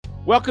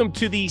Welcome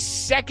to the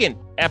second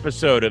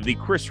episode of the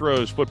Chris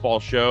Rose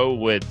Football Show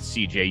with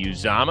CJ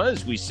Uzama,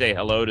 as we say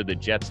hello to the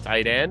Jets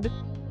tight end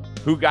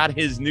who got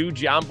his new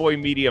John Boy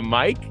Media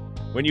mic.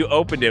 When you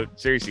opened it,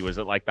 seriously, was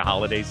it like the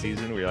holiday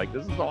season where you're like,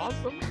 this is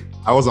awesome?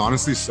 I was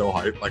honestly so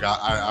hyped. Like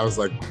I was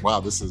like, wow,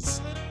 this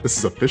is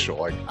official.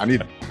 Like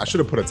I should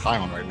have put a tie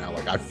on right now.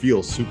 Like I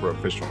feel super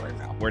official right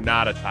now. We're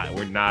not a tie.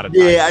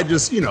 Yeah, I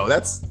just,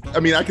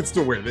 I could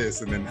still wear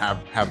this and then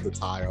have the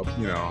tie up,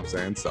 you know what I'm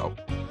saying? So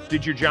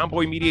did your John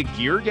Boy Media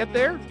gear get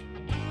there?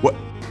 What?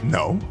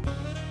 No.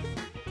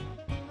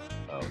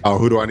 Oh,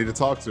 who do I need to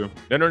talk to?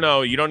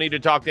 No. You don't need to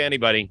talk to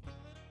anybody.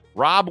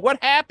 Rob,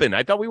 what happened?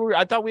 I thought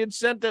we had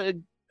sent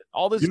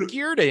all this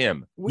gear to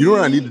him. You know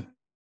what I need?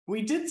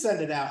 We did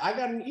send it out. I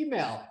got an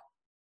email.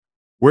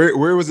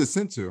 Where was it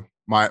sent to?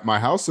 My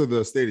house or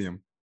the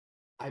stadium?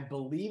 I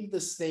believe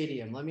the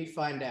stadium. Let me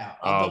find out.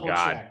 I'll double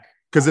check.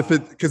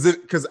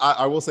 Because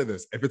I will say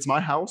this: if it's my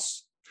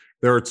house,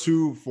 there are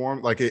two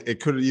forms. Like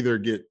it could either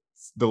get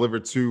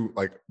delivered to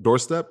like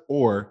doorstep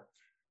or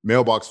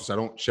mailbox, which I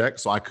don't check.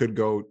 So I could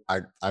go.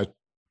 I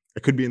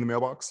could be in the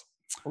mailbox.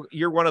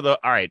 You're one of the.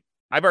 All right.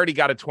 I've already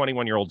got a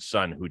 21-year-old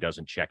son who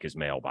doesn't check his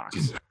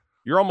mailbox.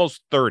 You're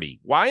almost 30.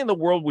 Why in the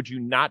world would you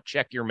not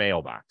check your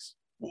mailbox?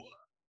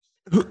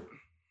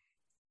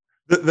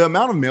 The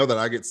amount of mail that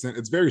I get sent,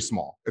 it's very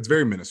small. It's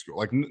very minuscule.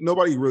 Like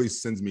nobody really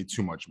sends me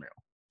too much mail.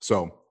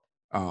 So,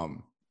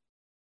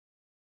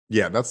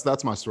 yeah,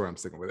 that's my story. I'm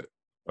sticking with it.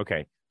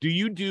 Okay.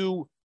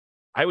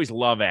 I always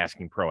love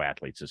asking pro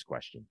athletes this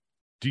question.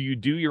 Do you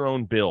do your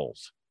own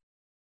bills?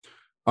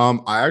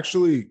 I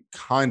actually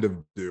kind of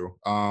do,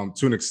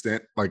 to an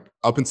extent, like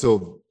up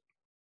until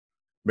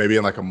maybe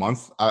in like a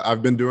month,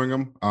 I've been doing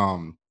them.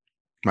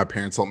 My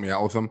parents helped me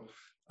out with them.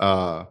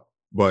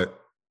 But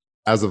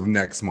as of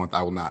next month,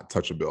 I will not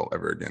touch a bill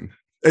ever again.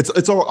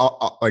 It's all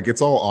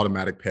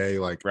automatic pay.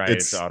 Like right,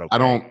 it's auto pay. I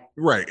don't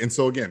right. And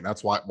so again,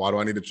 that's why do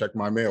I need to check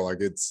my mail?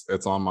 Like it's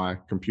on my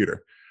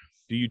computer.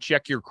 Do you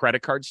check your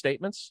credit card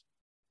statements?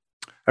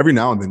 Every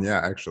now and then,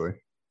 yeah, actually.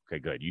 Okay,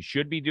 good. You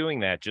should be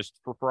doing that just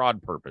for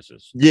fraud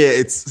purposes. Yeah,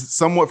 it's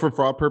somewhat for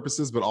fraud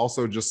purposes, but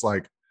also just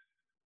like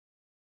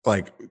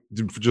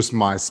just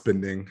my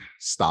spending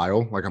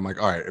style. Like I'm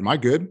like, all right, am I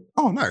good?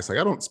 Oh, nice. Like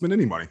I don't spend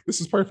any money.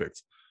 This is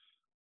perfect.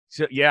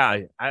 So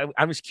yeah,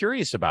 I was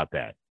curious about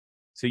that.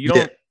 So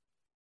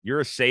you're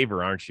a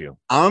saver, aren't you?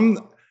 I'm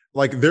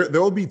like there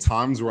will be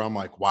times where I'm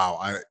like, wow,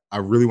 I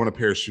really want a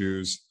pair of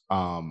shoes.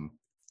 Like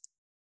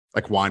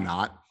why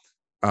not?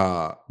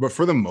 But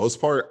for the most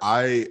part,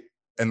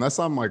 unless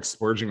I'm like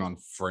splurging on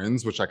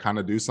friends, which I kind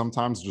of do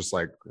sometimes, just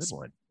like,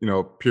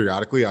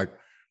 periodically, I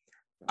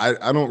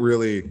don't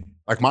really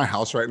like my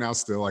house right now.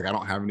 Still, like, I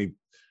don't have any,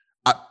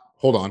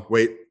 hold on,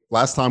 wait,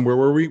 last time, where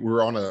were we? We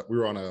were on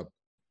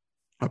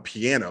a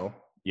piano.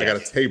 Yes. I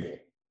got a table.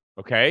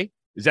 Okay.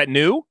 Is that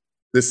new?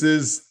 This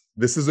is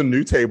a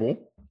new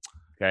table.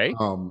 Okay.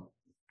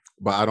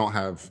 But I don't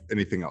have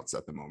anything else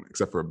at the moment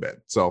except for a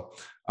bed. So,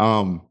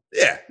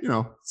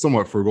 yeah,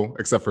 somewhat frugal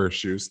except for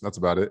shoes. That's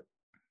about it.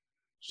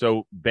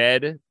 So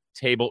bed,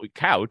 table,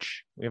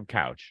 couch. We have a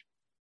couch.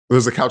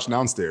 There's a couch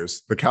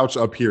downstairs. The couch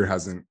up here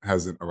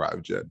hasn't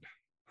arrived yet.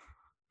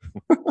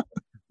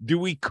 Do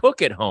we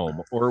cook at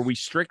home, or are we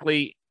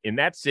strictly in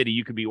that city?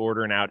 You could be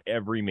ordering out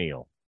every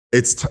meal.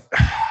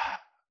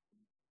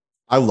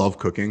 I love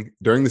cooking.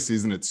 During the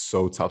season, it's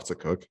so tough to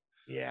cook.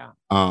 Yeah.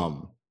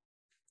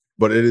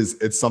 But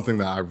it's something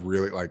that I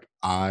really like.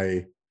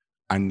 I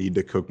need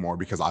to cook more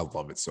because I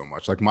love it so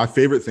much. Like my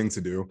favorite thing to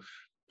do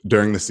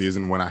during the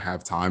season when I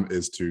have time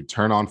is to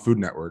turn on Food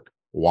Network,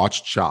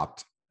 watch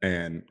Chopped,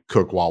 and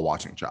cook while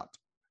watching Chopped.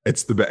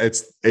 It's the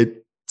best.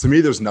 To me,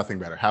 there's nothing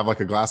better. Have like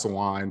a glass of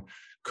wine,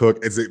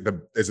 cook. Is it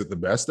the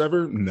best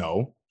ever?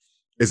 No.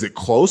 Is it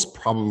close?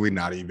 Probably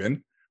not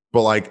even.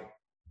 But like,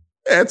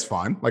 it's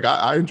fun. Like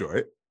I enjoy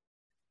it.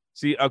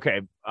 See, okay.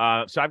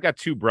 So I've got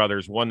two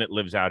brothers, one that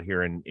lives out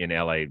here in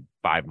LA,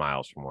 5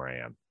 miles from where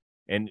I am.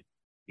 And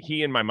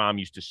he and my mom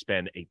used to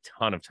spend a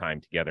ton of time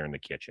together in the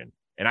kitchen.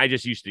 And I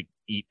just used to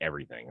eat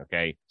everything.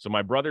 Okay. So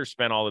my brother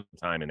spent all the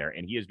time in there,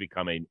 and he has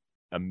become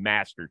a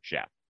master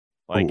chef.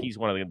 Like, He's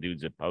one of the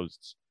dudes that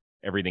posts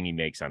everything he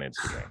makes on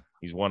Instagram.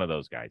 He's one of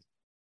those guys.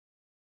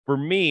 For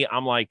me,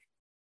 I'm like,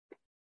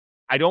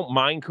 I don't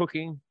mind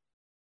cooking,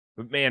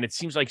 but man, it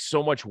seems like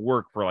so much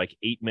work for like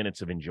 8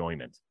 minutes of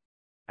enjoyment.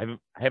 I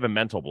have a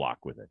mental block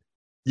with it.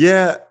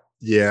 Yeah.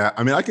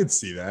 I mean, I could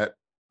see that.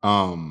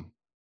 I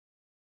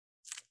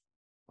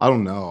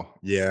don't know.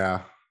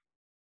 Yeah.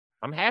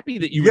 I'm happy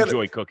that you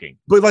enjoy cooking.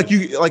 But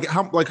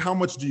how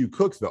much do you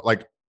cook though?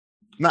 Like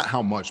not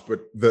how much,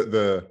 but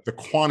the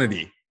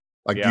quantity.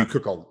 Like do you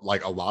cook a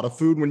lot of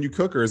food when you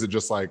cook, or is it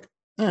just like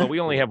Well, we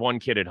only have one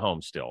kid at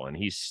home still, and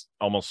he's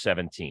almost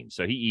 17.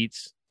 So he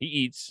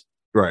eats.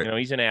 Right.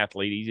 He's an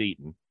athlete, he's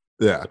eating.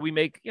 Yeah. So we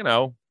make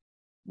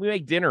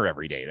dinner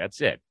every day. That's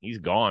it. He's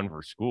gone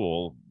for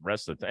school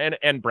rest of the time.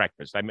 And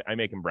breakfast. I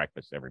make him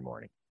breakfast every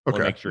morning. Okay.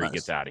 Make sure he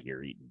gets out of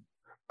here eating.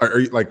 Are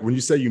you like, when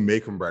you say you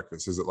make him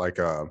breakfast, is it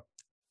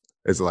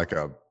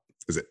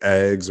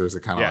eggs, or is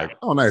it kind of like,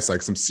 oh nice,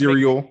 like some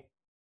cereal?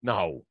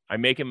 No, I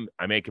make him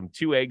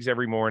 2 eggs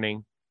every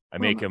morning. I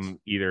make nice. him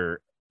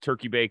either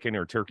turkey bacon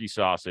or turkey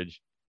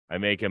sausage. I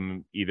make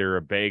him either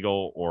a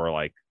bagel or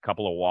like a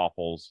couple of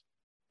waffles,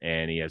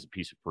 and he has a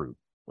piece of fruit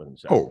with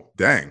himself. Oh,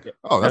 dang. Yeah.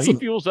 Oh, No, he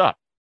fuels up.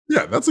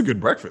 Yeah, that's a good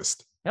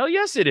breakfast. Hell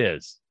yes, it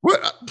is.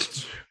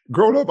 What?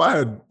 Growing up, I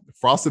had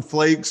Frosted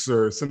Flakes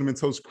or Cinnamon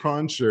Toast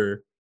Crunch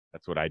or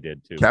That's what I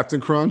did too.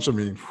 Captain Crunch. I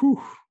mean,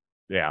 whew.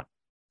 Yeah.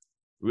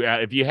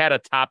 If you had a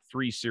top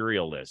 3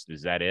 cereal list,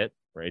 is that it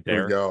right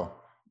there?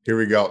 Here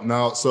we go.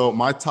 No, so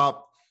my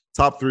top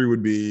 3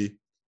 would be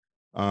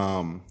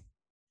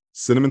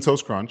Cinnamon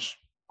Toast Crunch.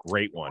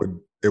 Great one.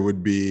 It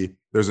would be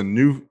there's a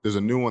new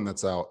one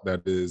that's out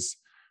that is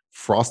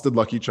Frosted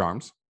Lucky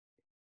Charms.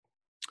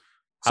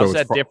 How's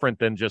that different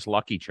than just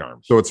Lucky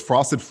Charms? So it's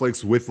Frosted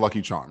Flakes with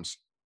Lucky Charms.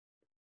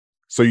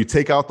 So you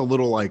take out the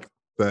little like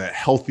the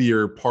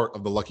healthier part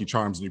of the Lucky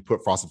Charms and you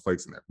put Frosted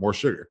Flakes in there. More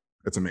sugar.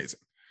 It's amazing.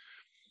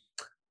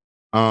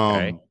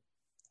 Okay.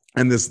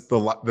 And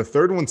the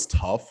third one's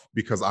tough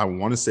because I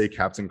want to say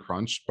Captain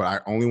Crunch, but I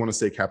only want to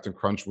say Captain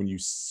Crunch when you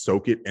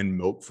soak it in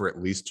milk for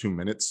at least 2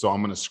 minutes. So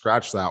I'm going to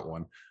scratch that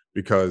one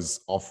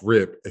because off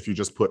rip, if you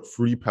just put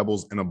Fruity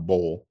Pebbles in a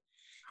bowl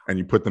and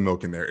you put the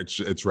milk in there,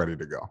 it's ready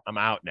to go. I'm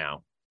out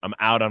now. I'm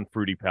out on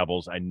Fruity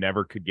Pebbles. I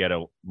never could get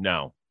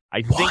no.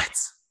 I What? think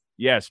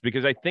yes,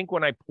 because I think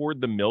when I poured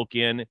the milk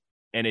in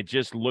and it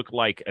just looked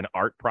like an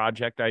art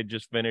project I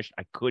just finished,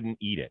 I couldn't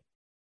eat it.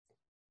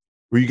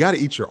 Well, you got to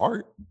eat your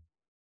art.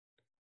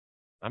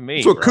 I mean,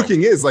 that's what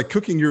cooking is. Like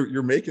cooking,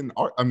 you're making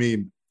art. I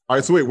mean, all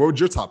right. So wait, what would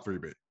your top 3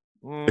 be?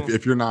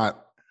 If you're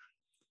not,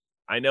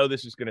 I know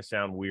this is going to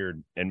sound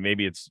weird, and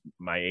maybe it's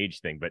my age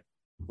thing, but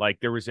like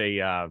there was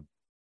a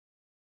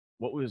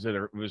what was it?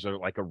 It was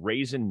like a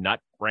Raisin Nut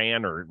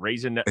brand or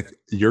Raisin Nut.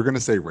 You're going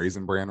to say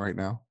Raisin Bran right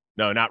now?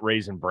 No, not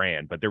Raisin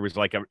Bran, but there was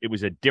like it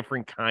was a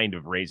different kind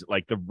of raisin.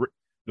 Like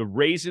the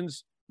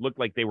raisins looked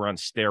like they were on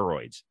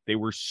steroids. They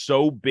were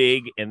so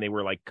big and they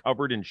were like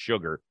covered in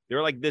sugar. They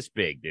were like this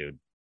big, dude.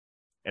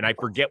 And I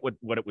forget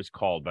what it was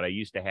called, but I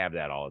used to have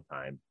that all the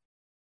time.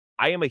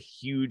 I am a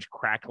huge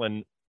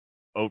Cracklin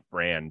Oat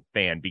Bran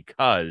fan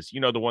because,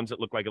 you know, the ones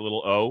that look like a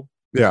little O?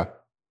 Yeah.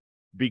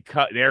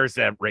 Because there's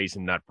that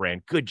Raisin Nut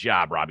brand. Good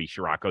job, Robbie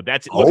Scirocco.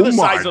 That's it. Look at the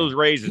size of those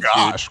raisins,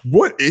 gosh,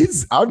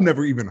 dude. I've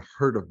never even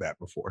heard of that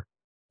before.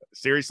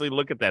 Seriously,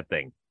 look at that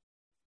thing.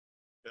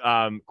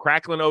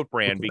 Cracklin Oat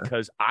Bran,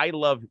 because I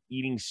love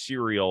eating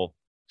cereal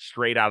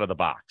straight out of the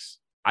box.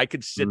 I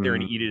could sit there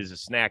and eat it as a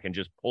snack and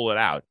just pull it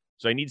out.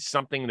 So I need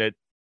something that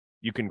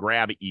you can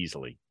grab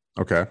easily.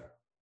 Okay.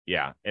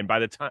 Yeah. And by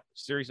the time,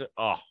 seriously,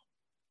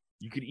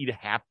 you could eat a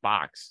half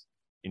box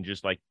in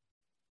just like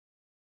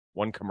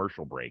one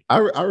commercial break. I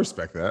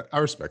respect that. I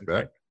respect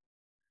that.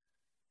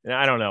 And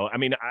I don't know. I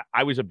mean,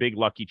 I was a big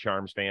Lucky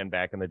Charms fan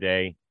back in the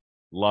day.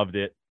 Loved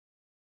it.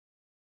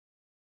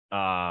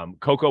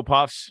 Cocoa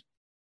Puffs.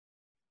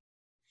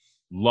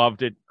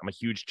 Loved it. I'm a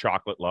huge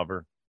chocolate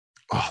lover.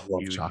 Oh, I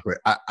love chocolate.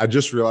 I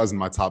just realized in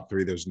my top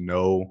 3, there's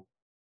no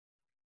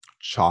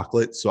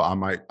chocolate. So I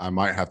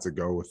might have to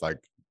go with like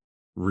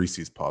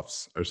Reese's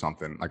Puffs or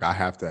something. Like I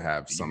have to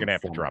have some. You're gonna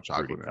have to drop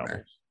chocolate Fruity in there.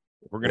 Pebbles.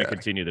 If we're gonna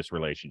continue this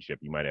relationship,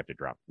 you might have to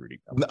drop Fruity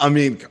Pebbles. I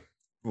mean,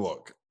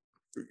 look,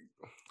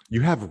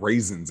 you have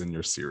raisins in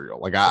your cereal.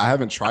 Like I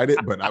haven't tried it,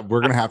 but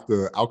we're gonna have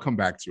to. I'll come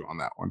back to you on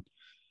that one.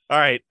 All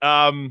right.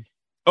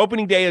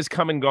 Opening day has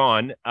come and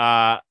gone.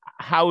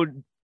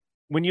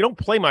 When you don't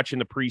play much in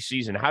the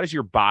preseason, how does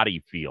your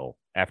body feel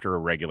after a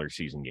regular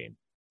season game?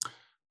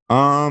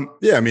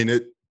 Yeah, I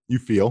mean you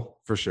feel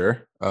for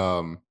sure.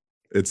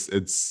 It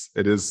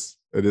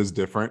is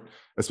different,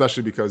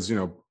 especially because, you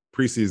know,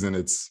 preseason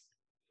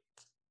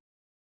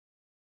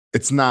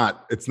it's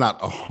not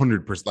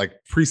 100%. Like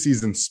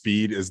preseason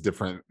speed is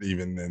different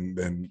even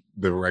than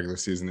the regular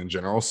season in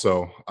general.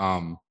 So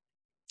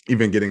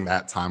even getting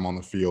that time on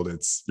the field,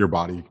 your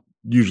body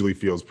usually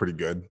feels pretty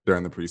good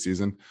during the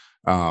preseason.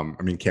 I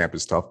mean, camp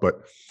is tough,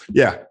 but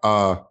yeah,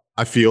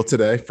 I feel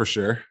today for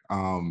sure.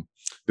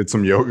 Did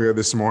some yoga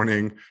this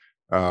morning.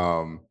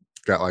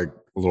 Got like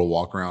a little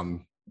walk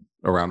around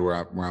where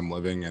I'm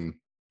living, and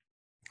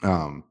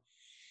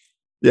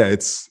yeah,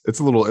 it's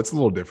a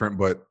little different,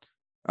 but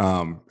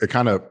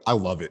I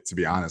love it, to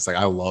be honest. Like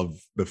I love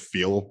the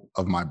feel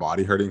of my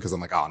body hurting because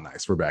I'm like, oh,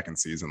 nice, we're back in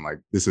season. Like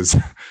this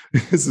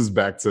is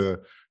back to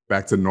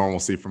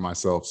normalcy for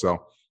myself.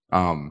 So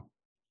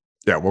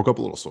yeah, woke up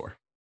a little sore.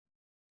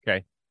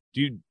 Okay.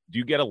 Do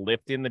you get a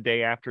lift in the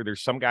day after?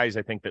 There's some guys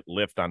I think that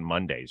lift on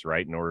Mondays,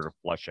 right, in order to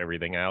flush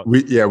everything out.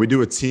 We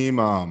do a team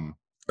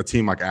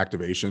like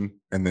activation,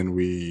 and then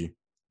we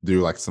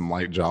do like some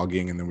light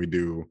jogging, and then we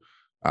do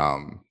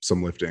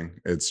some lifting.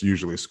 It's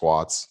usually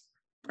squats,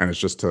 and it's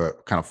just to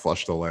kind of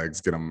flush the legs,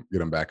 get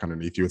them back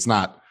underneath you. It's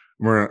not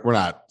we're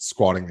not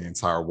squatting the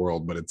entire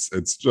world, but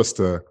it's just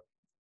to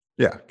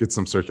get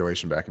some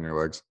circulation back in your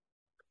legs.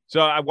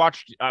 So I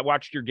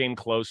watched your game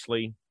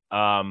closely.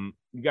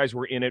 You guys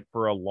were in it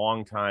for a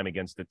long time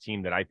against a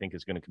team that I think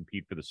is going to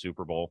compete for the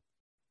Super Bowl,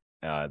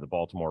 the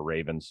Baltimore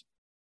Ravens.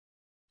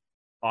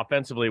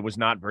 Offensively, it was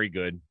not very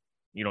good.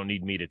 You don't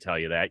need me to tell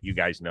you that. You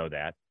guys know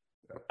that.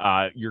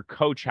 Your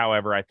coach,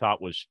 however, I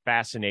thought was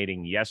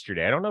fascinating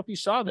yesterday. I don't know if you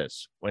saw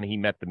this when he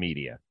met the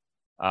media.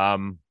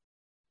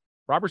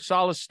 Robert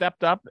Saleh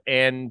stepped up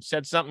and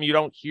said something you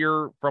don't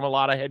hear from a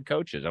lot of head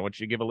coaches. I want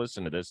you to give a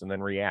listen to this and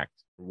then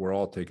react. We're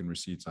all taking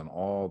receipts on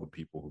all the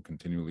people who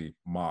continually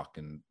mock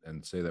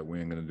and say that we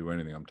ain't going to do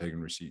anything. I'm taking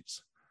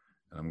receipts,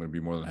 and I'm going to be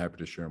more than happy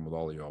to share them with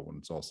all of y'all when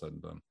it's all said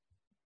and done.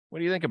 What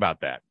do you think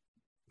about that?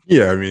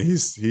 Yeah, I mean, he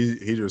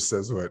just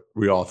says what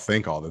we all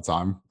think all the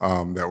time,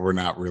 that we're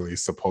not really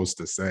supposed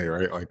to say,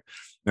 right? Like,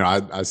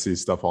 I see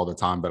stuff all the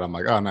time, but I'm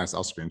like, oh, nice,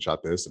 I'll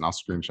screenshot this and I'll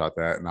screenshot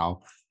that, and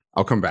I'll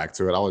come back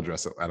to it. I'll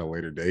address it at a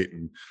later date.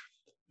 And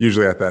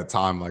usually at that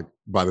time, like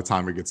by the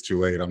time it gets too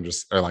late,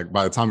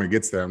 by the time it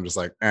gets there, I'm just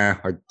like,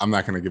 like I'm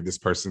not going to give this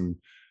person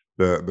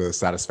the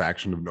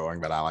satisfaction of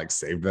knowing that I like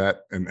saved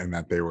that and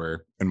that they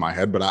were in my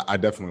head. But I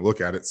definitely look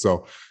at it.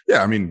 So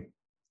yeah, I mean,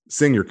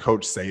 seeing your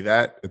coach say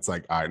that, it's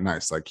like, all right,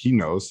 nice. Like he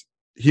knows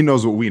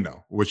what we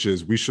know, which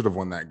is we should have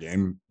won that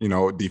game.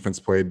 Defense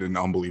played an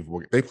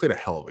unbelievable. They played a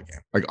hell of a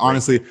game. Like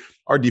honestly,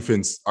 our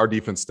defense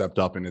stepped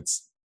up, and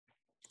it's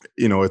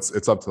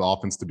up to the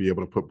offense to be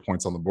able to put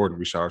points on the board, and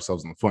we shot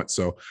ourselves in the foot.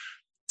 So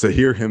to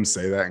hear him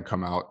say that and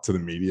come out to the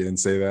media and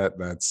say that,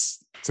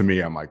 that's, to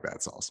me, I'm like,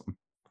 that's awesome.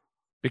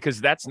 Because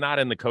that's not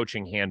in the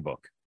coaching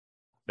handbook.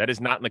 That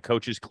is not in the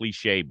coach's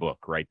cliche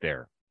book right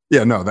there.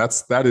 Yeah, no,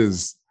 that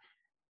is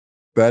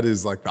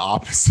like the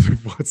opposite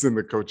of what's in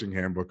the coaching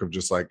handbook, of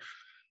just like,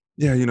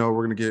 yeah,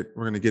 we're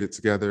gonna get it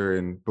together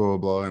and blah blah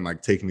blah, and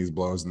like taking these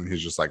blows, and then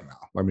he's just like, no,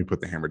 let me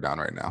put the hammer down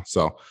right now.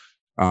 So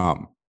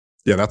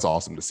yeah, that's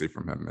awesome to see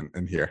from him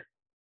and hear.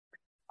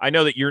 I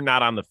know that you're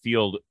not on the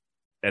field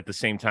at the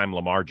same time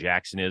Lamar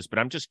Jackson is, but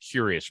I'm just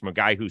curious, from a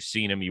guy who's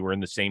seen him, you were in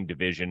the same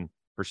division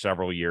for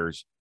several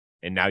years,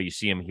 and now you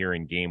see him here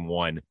in game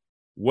one.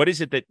 What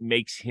is it that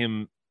makes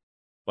him,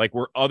 like,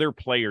 where other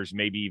players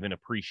maybe even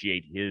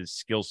appreciate his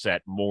skill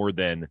set more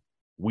than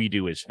we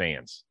do as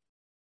fans?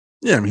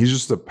 Yeah, I mean,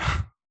 he's like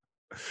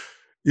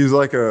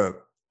I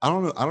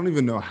don't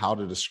even know how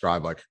to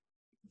describe, like,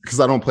 because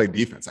I don't play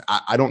defense.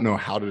 I don't know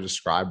how to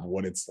describe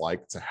what it's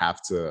like to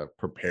have to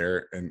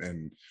prepare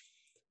and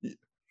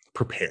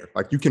prepare.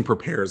 Like, you can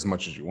prepare as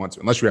much as you want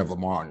to. Unless you have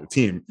Lamar on your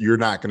team, you're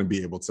not going to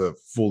be able to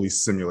fully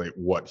simulate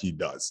what he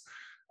does.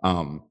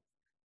 And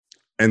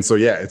so,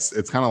 yeah, it's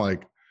kind of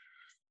like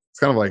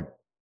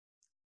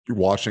you're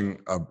watching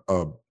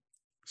a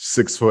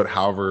 6 foot,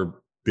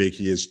 however big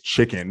he is,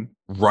 chicken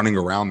running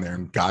around there,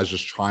 and guys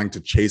just trying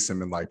to chase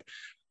him and like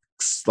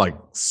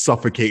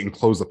suffocate and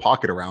close the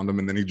pocket around him,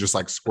 and then he just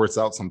like squirts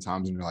out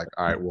sometimes, and you're like,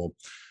 all right, well,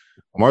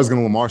 Lamar's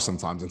gonna Lamar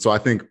sometimes. And so I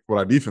think what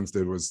our defense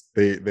did was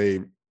they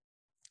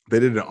did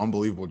an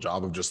unbelievable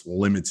job of just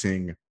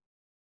limiting,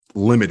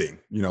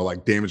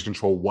 like damage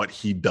control, what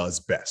he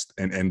does best,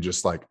 and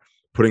just like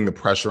putting the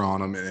pressure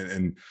on him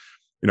and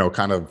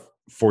kind of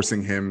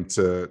forcing him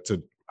to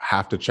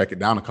have to check it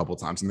down a couple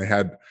of times. And they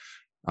had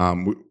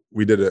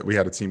we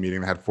had a team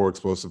meeting that had 4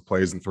 explosive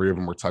plays, and 3 of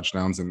them were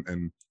touchdowns,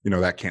 and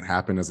that can't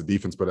happen as a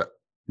defense. But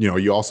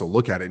you also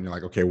look at it and you're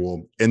like, okay,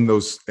 well, in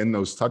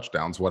those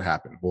touchdowns, what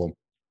happened? Well,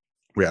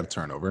 we had a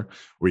turnover,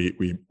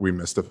 we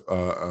missed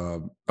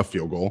a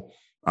field goal,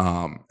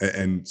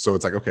 and so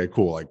it's like, okay,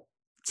 cool. Like,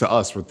 to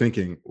us, we're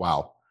thinking,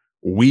 wow,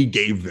 we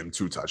gave them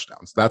 2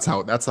 touchdowns. That's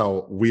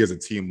how we as a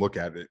team look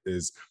at it,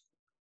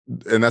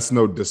 and that's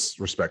no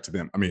disrespect to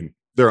them. I mean,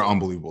 they're an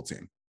unbelievable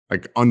team.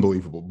 Like,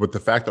 unbelievable. But the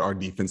fact that our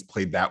defense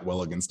played that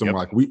well against them, we're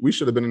like, we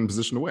should have been in a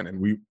position to win, and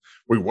we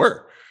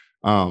were.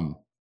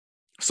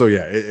 So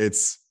yeah,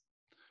 it's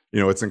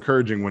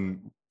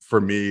encouraging for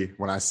me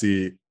when I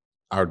see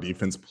our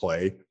defense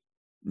play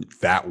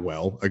that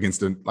well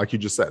against like you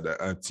just said,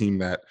 a team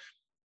that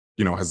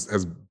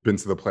has been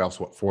to the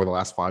playoffs for the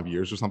last 5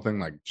 years or something.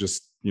 Like,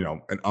 just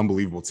an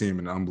unbelievable team,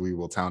 and an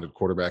unbelievable talented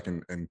quarterback,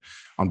 and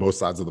on both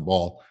sides of the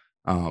ball.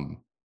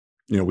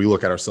 We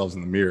look at ourselves in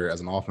the mirror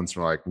as an offense,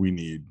 and we're like, we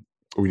need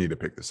to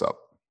pick this up.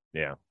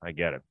 Yeah, I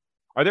get it.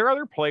 Are there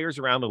other players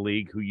around the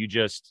league who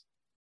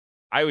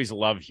I always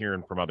love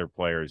hearing from other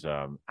players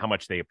how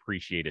much they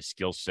appreciate a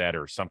skill set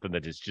or something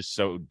that is just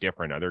so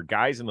different? Are there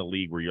guys in the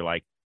league where you're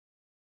like,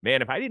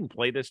 man, if I didn't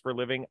play this for a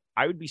living,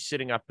 I would be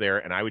sitting up there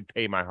and I would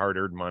pay my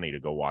hard-earned money to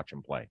go watch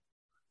them play?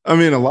 I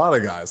mean, a lot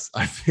of guys,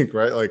 I think,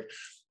 right? Like,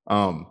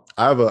 I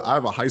have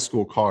a high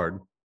school card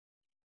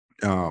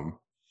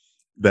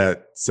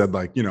that said,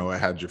 like, it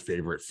had your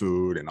favorite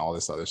food and all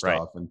this other stuff.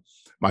 Right. And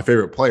my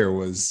favorite player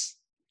was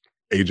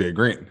AJ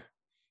Green.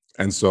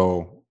 And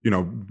so,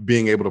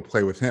 being able to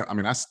play with him, I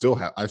mean, I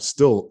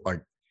still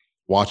like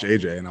watch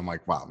AJ, and I'm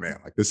like, wow, man,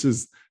 like, this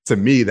is, to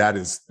me,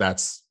 that's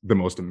the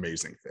most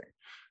amazing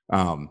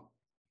thing.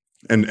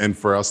 And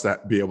for us to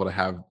be able to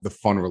have the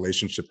fun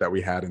relationship that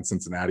we had in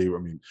Cincinnati, I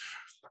mean,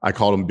 I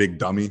called him Big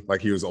Dummy,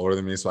 like he was older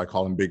than me. So I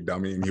called him Big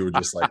Dummy, and he would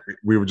just like,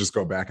 we would just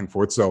go back and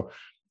forth. So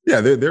yeah,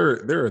 there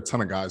are a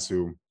ton of guys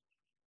who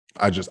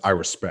I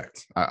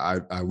respect.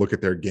 I look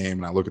at their game,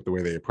 and I look at the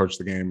way they approach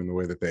the game, and the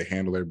way that they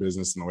handle their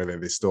business, and the way that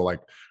they still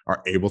like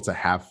are able to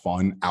have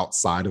fun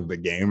outside of the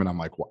game. And I'm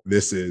like, well,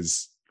 this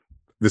is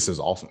this is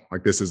awesome.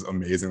 Like, this is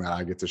amazing that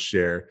I get to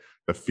share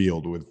the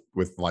field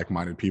with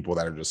like-minded people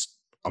that are just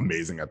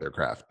amazing at their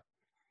craft.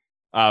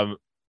 How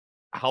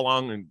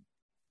long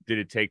did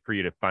it take for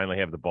you to finally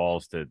have the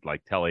balls to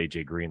like tell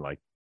AJ Green, like,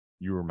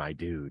 you were my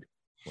dude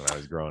when I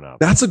was growing up?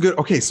 That's a good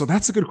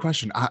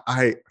question.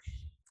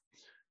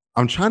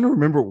 I'm trying to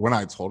remember when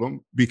I told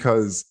him,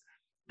 because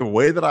the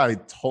way that I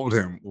told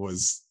him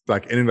was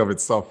like, in and of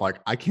itself, like,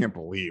 I can't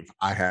believe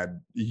I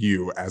had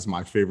you as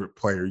my favorite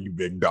player, you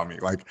big dummy.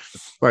 Like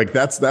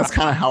that's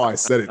kind of how I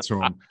said it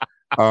to him.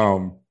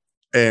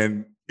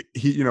 And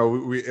he,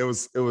 it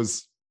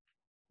was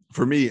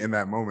for me in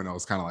that moment, I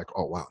was kind of like,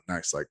 oh wow,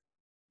 nice. Like,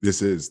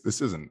 this is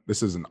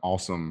an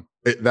awesome.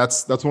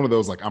 That's one of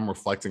those, like, I'm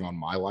reflecting on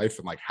my life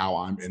and like how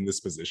I'm in this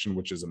position,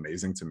 which is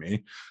amazing to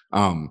me.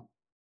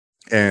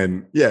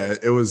 And yeah,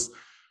 it was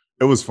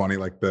funny.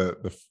 Like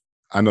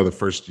I know the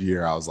first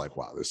year I was like,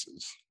 wow, this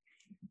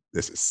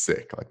is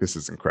sick. Like, this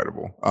is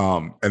incredible.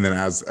 And then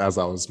as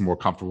I was more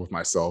comfortable with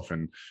myself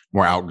and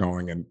more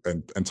outgoing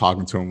and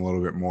talking to him a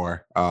little bit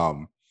more,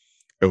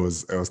 it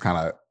was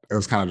kind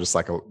of just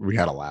like we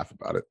had a laugh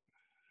about it.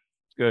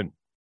 Good.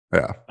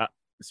 Yeah.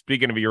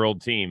 Speaking of your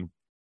old team,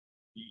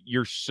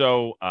 you're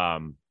so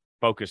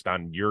focused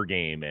on your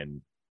game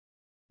and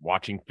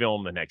watching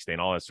film the next day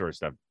and all that sort of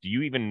stuff. Do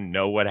you even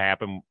know what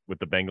happened with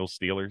the Bengals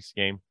Steelers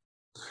game?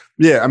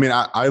 Yeah, I mean,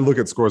 I look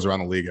at scores around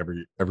the league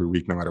every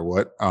week, no matter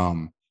what.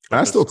 And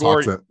I still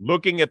talk to.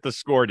 Looking at the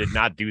score did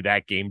not do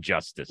that game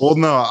justice. Well,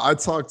 no, I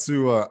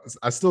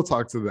still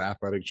talk to the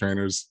athletic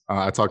trainers.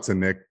 I talk to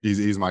Nick.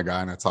 He's my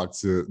guy, and I talk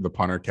to the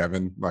punter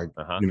Kevin, like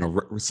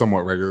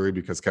somewhat regularly,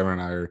 because Kevin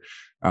and I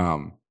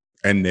are,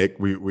 and Nick,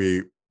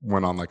 we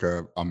went on like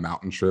a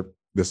mountain trip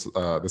this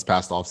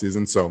past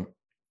offseason. So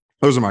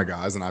those are my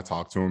guys, and I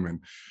talk to them.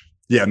 And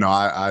yeah, no,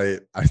 I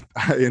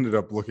ended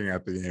up looking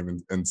at the game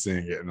and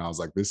seeing it, and I was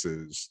like,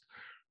 that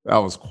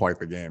was quite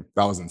the game.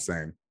 That was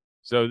insane.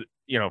 So,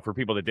 for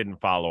people that didn't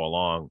follow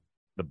along,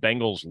 the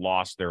Bengals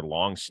lost their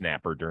long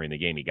snapper during the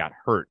game. He got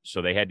hurt,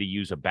 so they had to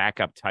use a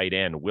backup tight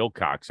end,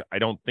 Wilcox. I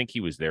don't think he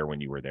was there when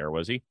you were there,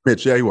 was he?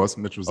 Mitch, yeah, he was.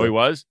 Mitch was there. He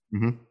was?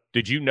 Mm-hmm.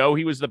 Did you know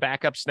he was the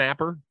backup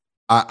snapper?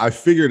 I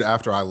figured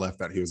after I left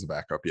that he was a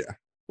backup, yeah.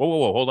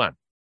 Whoa, hold on.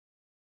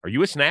 Are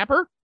you a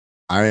snapper?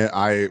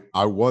 I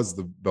was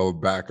the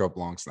backup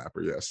long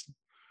snapper, yes.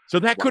 So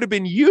that could have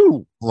been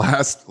you.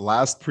 Last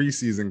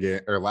preseason game,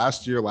 or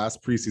last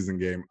preseason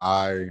game,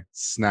 I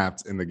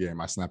snapped in the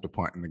game. I snapped a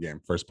punt in the game,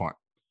 first punt.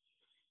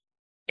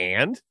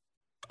 And?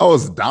 Oh, it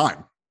was a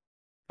dime.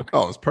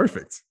 Oh, it was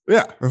perfect.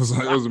 Yeah, it was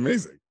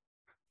amazing.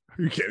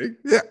 Are you kidding?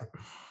 Yeah.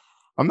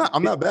 I'm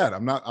not bad.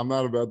 I'm not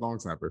a bad long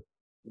snapper.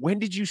 When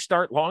did you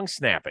start long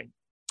snapping?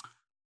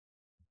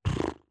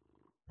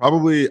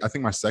 Probably, I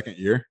think my second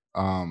year.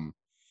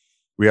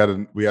 We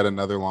had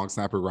another long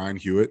snapper, Ryan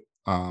Hewitt,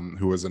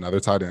 who was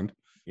another tight end.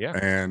 Yeah.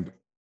 And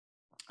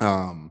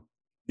I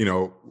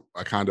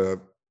kind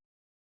of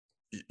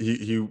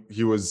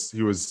he was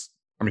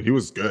I mean, he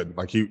was good.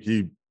 Like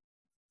he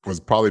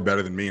was probably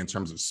better than me in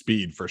terms of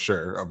speed, for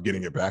sure, of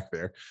getting it back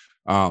there.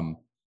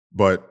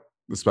 But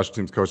the special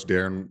teams coach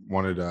Darren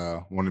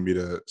wanted me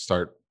to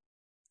start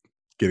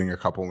getting a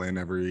couple in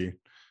every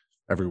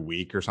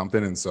week or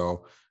something. And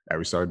so yeah,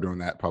 we started doing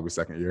that probably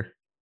second year.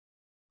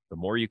 The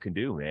more you can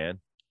do, man.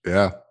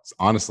 Yeah,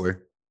 honestly.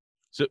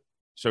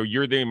 So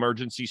you're the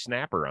emergency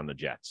snapper on the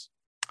Jets.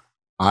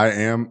 I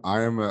am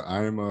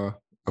a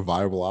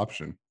viable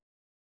option.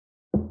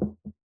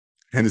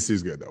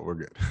 Hennessy's good though. We're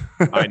good.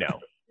 I know,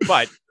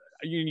 but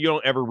you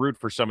don't ever root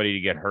for somebody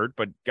to get hurt.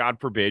 But God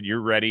forbid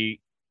you're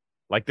ready.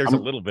 Like there's a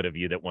little bit of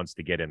you that wants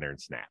to get in there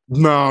and snap.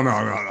 No.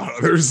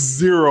 There's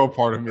zero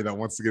part of me that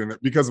wants to get in there,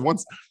 because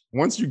once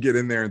you get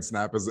in there and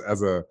snap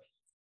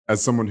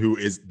as someone who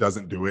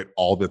doesn't do it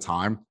all the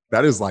time,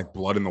 that is like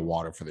blood in the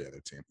water for the other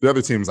team. The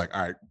other team's like,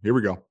 all right, here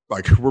we go.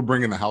 Like, we're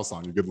bringing the house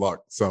on you. Good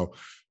luck. So,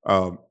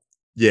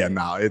 yeah,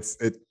 no,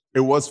 it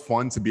was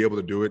fun to be able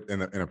to do it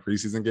in a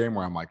preseason game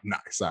where I'm like,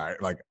 nice, all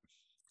right, like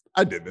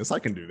I did this, I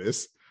can do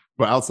this.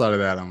 But outside of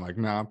that, I'm like,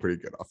 nah, I'm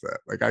pretty good off that.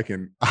 Like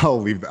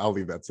I'll leave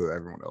that to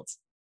everyone else.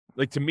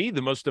 Like, to me,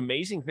 the most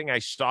amazing thing I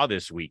saw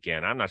this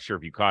weekend, I'm not sure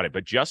if you caught it,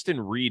 but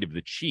Justin Reed of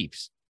the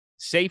Chiefs,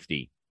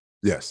 safety,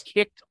 yes,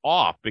 kicked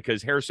off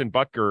because Harrison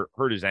Butker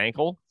hurt his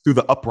ankle through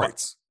the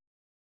uprights.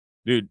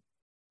 Dude,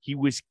 he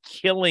was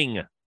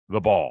killing the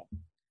ball.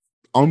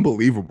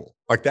 Unbelievable.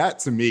 Like, that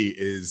to me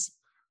is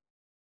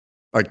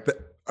like,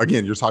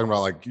 again, you're talking about,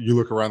 like, you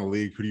look around the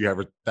league, who do you have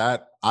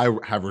that? I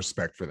have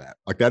respect for that.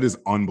 Like, that is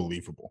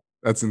unbelievable.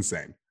 That's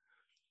insane.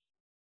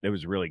 It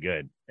was really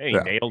good. Hey, he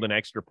nailed an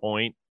extra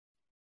point.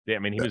 I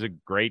mean, he was a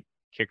great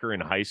kicker in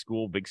high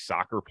school, big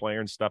soccer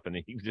player and stuff.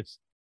 And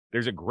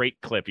there's a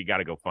great clip. You got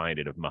to go find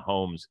it, of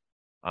Mahomes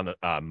on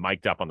the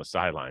mic'd up on the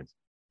sidelines.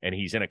 And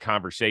he's in a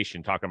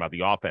conversation talking about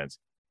the offense.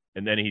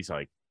 And then he's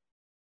like,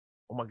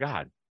 oh my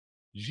God,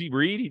 did you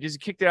read? He just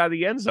kicked it out of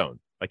the end zone.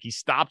 Like, he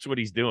stops what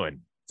he's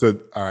doing. So,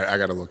 all right, I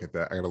got to look at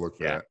that. I got to look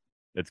for that.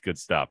 That's good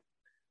stuff.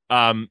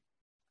 I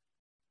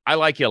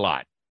like you a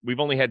lot. We've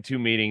only had 2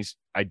 meetings.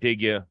 I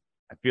dig you.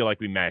 I feel like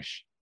we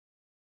mesh.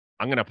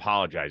 I'm going to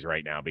apologize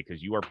right now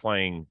because you are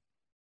playing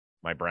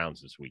my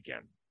Browns this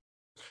weekend.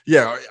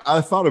 Yeah,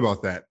 I thought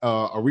about that.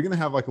 Are we gonna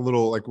have like a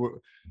little like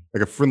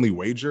a friendly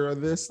wager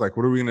of this? Like,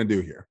 what are we gonna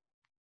do here?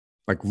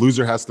 Like,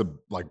 loser has to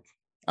like,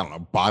 I don't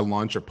know, buy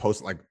lunch or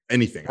post like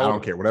anything. I don't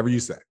Totally. care, whatever you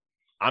say.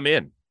 I'm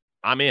in.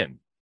 I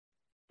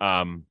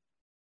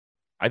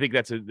think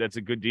that's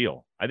a good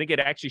deal. I think it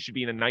actually should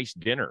be in a nice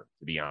dinner,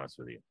 to be honest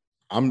with you.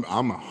 I'm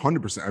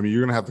 100%. I mean,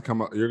 you're gonna have to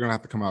come out. You're gonna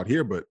have to come out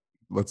here, but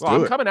let's Well, do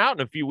I'm it. coming out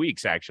in a few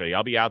weeks. Actually,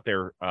 I'll be out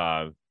there.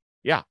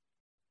 Yeah,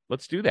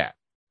 let's do that.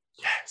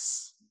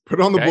 Yes, put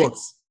it on the Okay.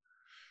 books.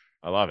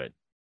 I love it.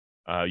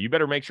 You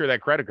better make sure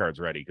that credit card's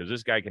ready because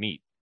this guy can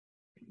eat.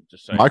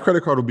 Just saying. My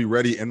credit card will be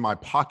ready in my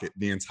pocket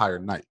the entire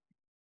night.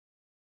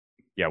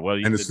 Yeah, well,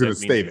 and it's gonna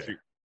stay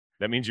there.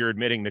 That means you're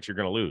admitting that you're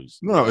going to lose.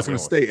 No, it's gonna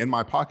stay in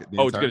my pocket.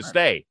 Oh, it's going to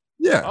stay.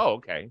 Yeah. Oh,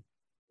 okay.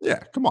 Yeah.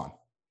 Come on.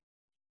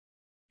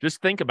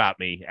 Just think about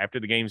me after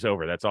the game's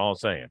over. That's all I'm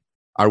saying.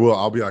 I will.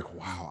 I'll be like,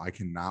 wow, I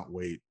cannot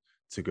wait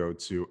to go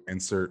to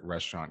insert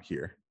restaurant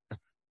here. I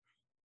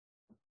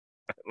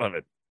love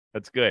it.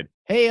 That's good.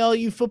 Hey, all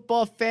you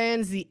football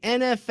fans, the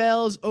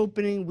NFL's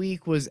opening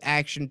week was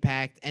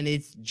action-packed, and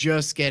it's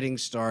just getting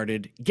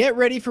started. Get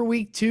ready for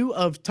week 2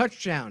 of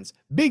touchdowns,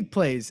 big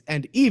plays,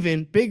 and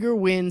even bigger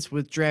wins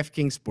with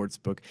DraftKings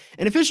Sportsbook,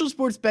 an official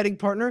sports betting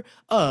partner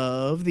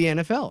of the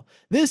NFL.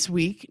 This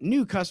week,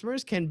 new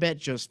customers can bet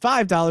just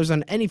 $5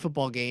 on any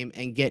football game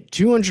and get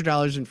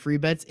 $200 in free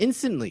bets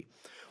instantly.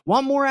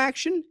 Want more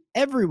action?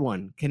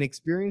 Everyone can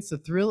experience the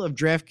thrill of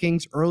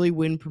DraftKings early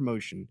win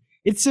promotion.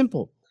 It's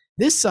simple.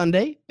 This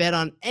Sunday, bet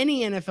on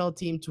any NFL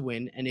team to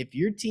win, and if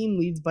your team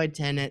leads by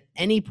 10 at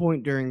any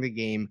point during the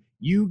game,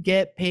 you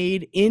get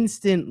paid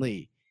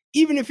instantly,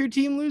 even if your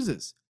team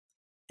loses.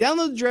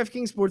 Download the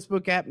DraftKings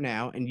Sportsbook app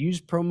now and use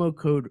promo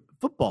code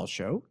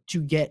FOOTBALLSHOW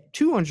to get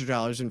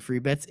 $200 in free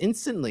bets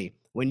instantly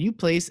when you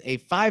place a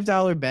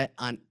 $5 bet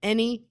on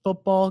any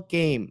football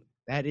game.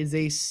 That is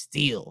a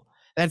steal.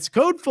 That's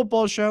code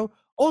FOOTBALLSHOW,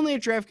 only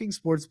at DraftKings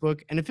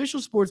Sportsbook, an official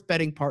sports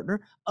betting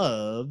partner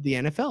of the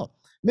NFL.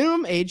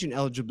 Minimum age and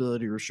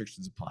eligibility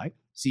restrictions apply.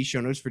 See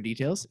show notes for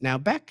details. Now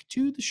back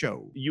to the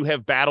show. You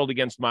have battled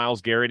against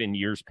Miles Garrett in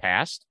years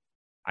past.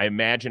 I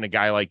imagine a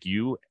guy like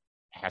you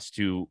has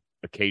to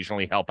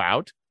occasionally help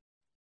out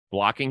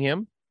blocking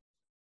him.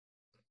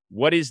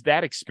 What is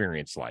that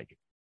experience like?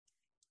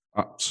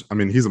 I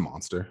mean, he's a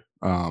monster.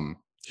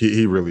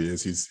 He really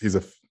is. He's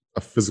a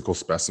physical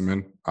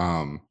specimen.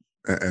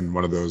 And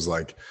one of those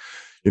like,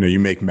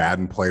 you make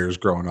Madden players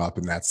growing up,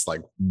 and that's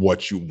like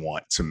what you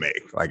want to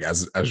make, like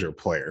as your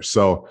player.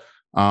 So,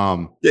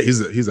 yeah,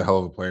 he's a hell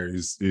of a player.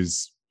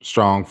 He's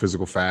strong,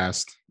 physical,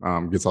 fast,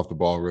 gets off the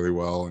ball really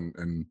well,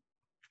 and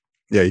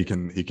yeah, he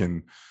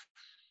can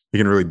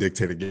really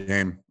dictate a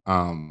game.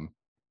 And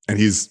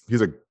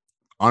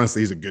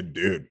honestly, he's a good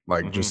dude.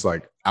 Like just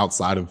like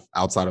outside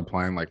of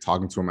playing, like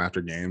talking to him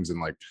after games, and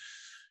like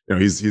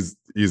he's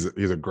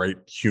a great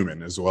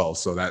human as well.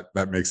 So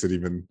that makes it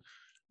even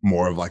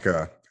more of like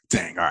a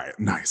dang, all right,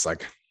 nice.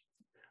 Like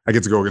I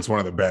get to go against one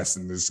of the best,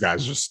 and this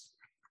guy's just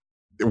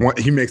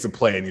he makes a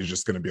play and he's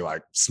just going to be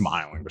like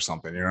smiling or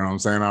something. You know what I'm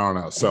saying? I don't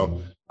know.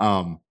 So,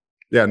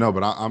 yeah, no,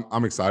 but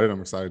I'm excited.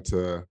 I'm excited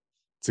to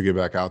get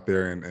back out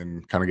there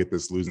and kind of get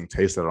this losing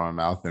taste out of my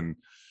mouth. And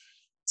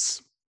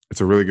it's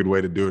a really good way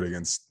to do it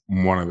against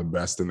one of the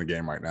best in the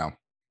game right now.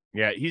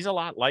 Yeah, he's a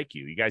lot like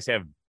you. You guys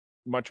have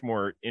much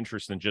more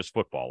interest than just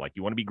football. Like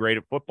you want to be great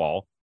at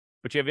football,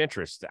 but you have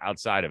interests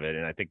outside of it.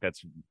 And I think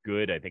that's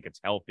good. I think it's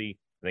healthy.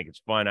 I think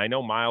it's fun. I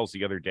know Miles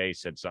the other day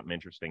said something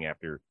interesting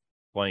after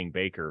playing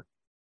Baker.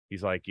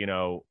 He's like,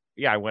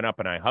 yeah, I went up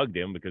and I hugged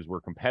him because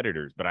we're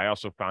competitors, but I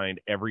also find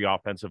every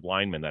offensive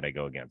lineman that I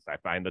go against. I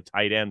find the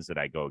tight ends that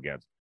I go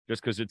against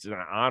just because it's an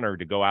honor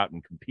to go out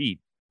and compete.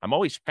 I'm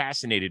always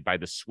fascinated by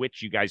the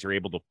switch you guys are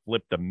able to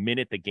flip the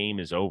minute the game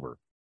is over.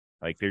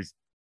 Like it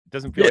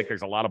doesn't feel like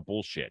there's a lot of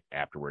bullshit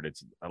after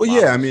it's a lot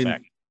of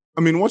respect.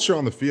 I mean, once you're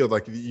on the field,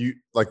 like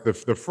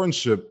the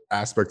friendship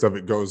aspect of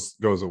it goes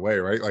away,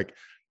 right? Like,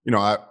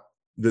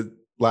 the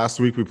last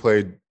week we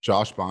played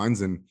Josh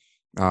Bynes, and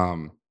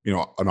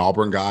an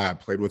Auburn guy. I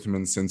played with him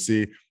in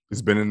Cincy.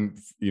 He's been in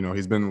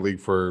the league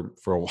for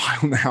a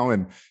while now,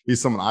 and he's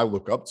someone I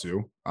look up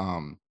to.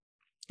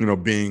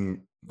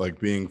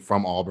 Being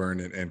from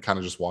Auburn and kind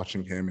of just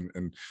watching him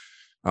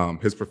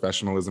and his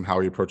professionalism, how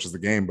he approaches the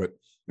game. But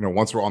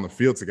once we're on the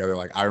field together,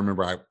 like I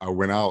remember I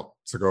went out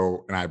to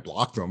go and I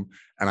blocked him,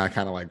 and I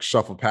kind of like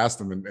shuffled past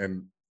him,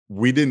 and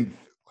we didn't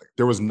like,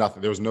 there was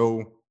nothing. There was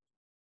no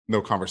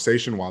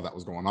conversation while that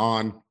was going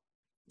on.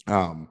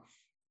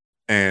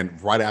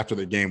 And right after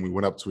the game, we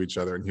went up to each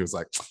other, and he was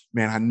like,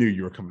 man, I knew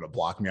you were coming to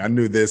block me. I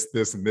knew this,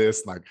 and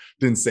this, like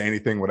didn't say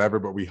anything, whatever,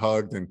 but we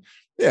hugged. And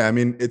yeah, I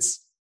mean,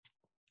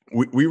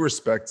 we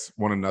respect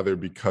one another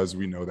because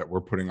we know that we're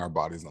putting our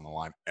bodies on the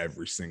line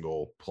every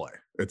single play.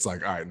 It's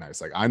like, all right, nice.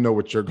 Like I know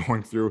what you're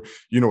going through.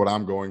 You know what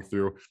I'm going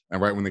through.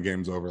 And right when the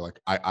game's over, like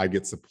I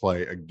get to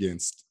play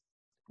against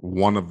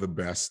one of the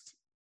best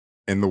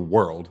in the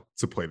world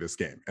to play this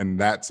game. And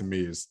that to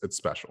me it's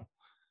special.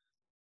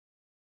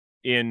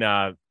 In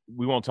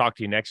we won't talk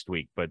to you next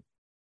week, but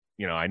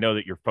I know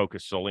that you're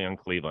focused solely on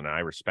Cleveland, and I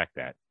respect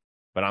that.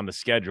 But on the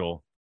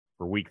schedule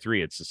for week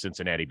 3, it's the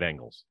Cincinnati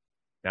Bengals.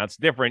 Now it's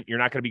different. You're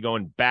not going to be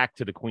going back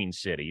to the Queen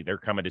City. They're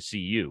coming to see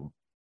you.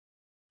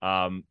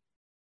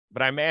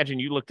 But I imagine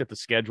you looked at the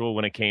schedule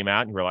when it came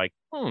out and you were like,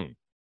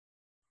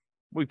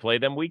 we play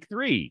them week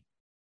 3.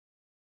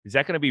 Is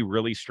that going to be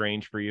really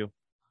strange for you?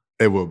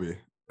 It will be.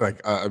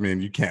 Like, I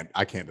mean,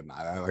 I can't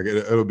deny that. Like,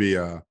 it'll be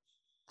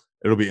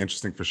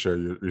interesting for sure.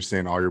 You're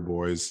seeing all your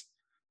boys.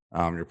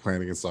 You're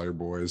playing against all your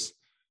boys.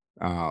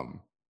 And,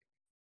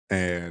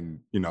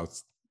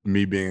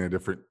 me being in a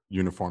different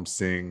uniform,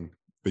 seeing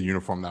the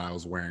uniform that I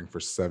was wearing for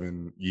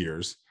 7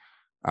 years.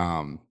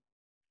 It'll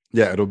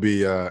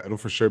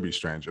for sure be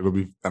strange. It'll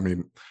be, I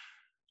mean,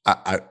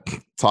 I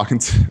talking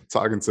to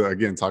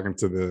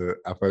the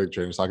athletic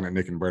trainers, talking to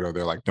Nick and Berto,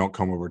 they're like, don't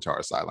come over to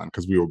our sideline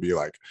because we will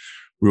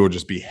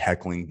just be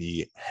heckling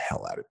the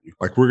hell out of you.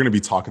 Like, we're going to be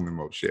talking the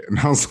most shit. And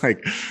I was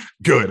like,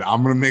 good,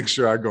 I'm going to make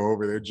sure I go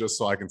over there just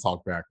so I can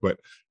talk back. But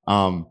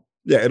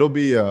it'll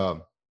be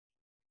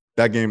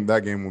that game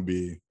will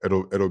be,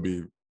 it'll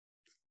be,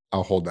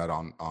 I'll hold that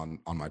on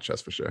my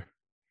chest for sure.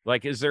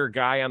 Like, is there a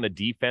guy on the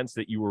defense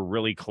that you were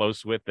really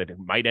close with that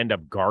might end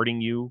up guarding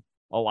you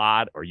a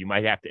lot, or you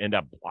might have to end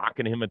up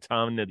blocking him a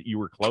ton that you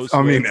were close with?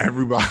 I mean,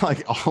 everybody,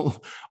 like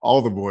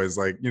all the boys,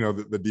 like,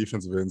 the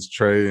defensive ends,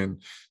 Trey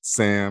and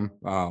Sam,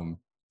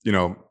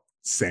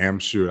 Sam,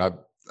 shoot, I've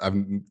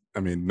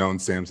known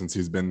Sam since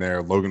he's been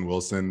there. Logan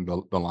Wilson,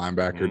 the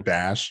linebacker,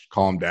 Dash,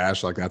 call him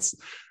Dash. Like, that's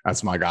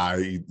my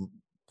guy. He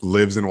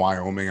lives in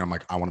Wyoming. I'm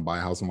like, I want to buy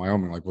a house in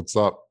Wyoming. Like, what's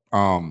up?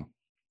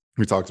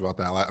 We talked about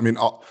that. I mean,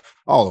 all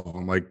of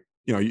them, like,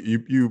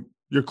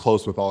 you're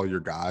close with all your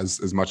guys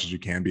as much as you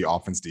can be.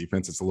 Offense,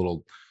 defense, it's a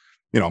little,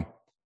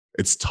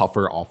 it's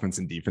tougher offense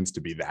and defense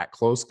to be that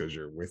close because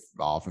you're with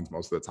the offense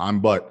most of the time.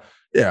 But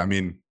yeah, I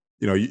mean,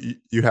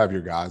 you have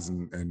your guys,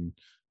 and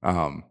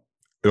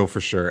it'll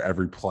for sure,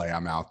 every play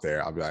I'm out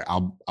there, I'll be like,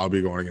 I'll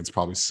be going against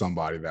probably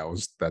somebody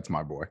that's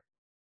my boy.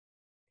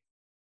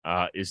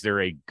 Is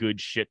there a good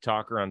shit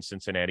talker on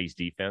Cincinnati's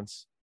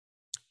defense?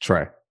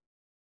 Trey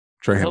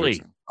really?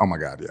 Henderson. Oh my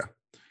God, yeah.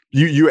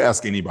 You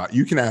ask anybody,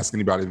 you can ask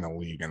anybody in the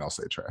league and they'll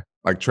say Trey.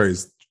 Like, Trey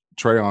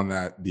on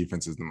that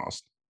defense is the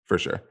most, for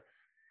sure.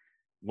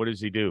 What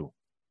does he do?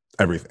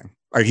 Everything.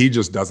 Like, he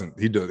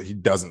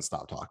doesn't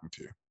stop talking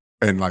to you.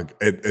 And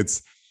like,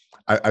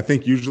 I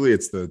think usually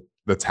it's the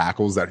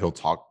tackles that he'll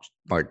talk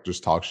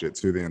shit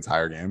to the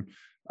entire game.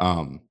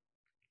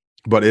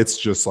 But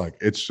it's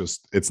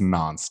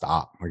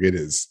nonstop. Like, it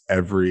is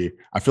I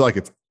feel like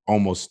it's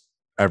almost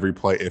every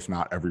play, if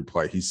not every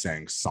play, he's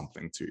saying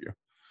something to you.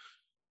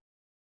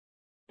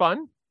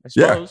 Fun, I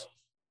suppose.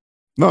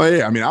 Yeah. No,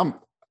 yeah. I mean,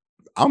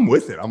 I'm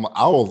with it.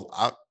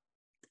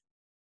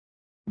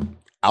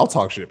 I'll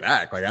talk shit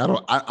back. Like,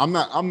 I'm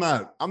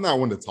not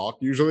one to talk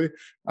usually.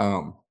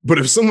 But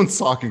if someone's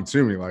talking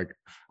to me, like,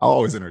 I'll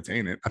always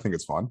entertain it. I think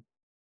it's fun.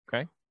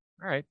 Okay.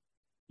 All right.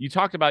 You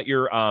talked about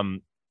your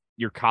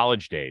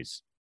college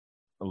days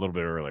a little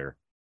bit earlier,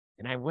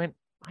 and I went,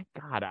 my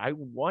God, I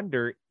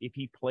wonder if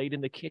he played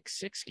in the Kick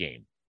 6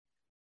 game.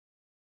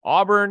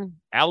 Auburn,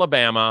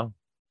 Alabama,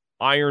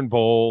 Iron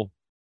Bowl.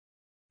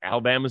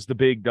 Alabama's the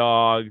big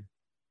dog.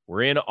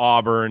 We're in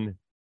Auburn.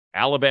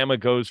 Alabama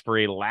goes for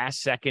a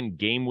last-second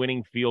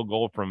game-winning field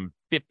goal from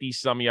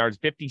 50-some yards,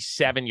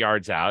 57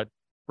 yards out.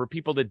 For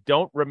people that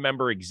don't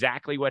remember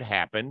exactly what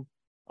happened,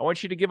 I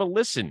want you to give a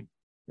listen.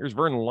 Here's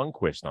Vernon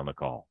Lundquist on the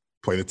call.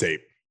 Play the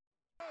tape.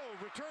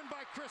 Returned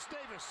by Chris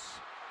Davis.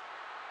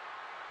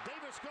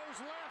 Davis goes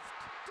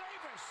left.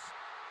 Davis.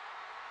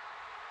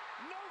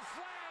 No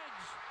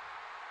flags.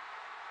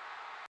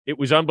 It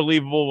was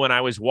unbelievable when I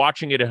was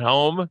watching it at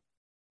home.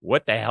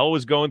 What the hell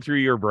was going through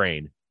your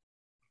brain?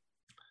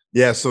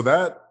 Yeah, so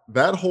that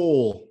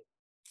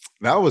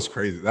was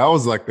crazy. That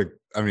was like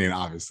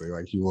obviously,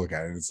 like, you look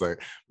at it, it's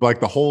like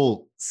the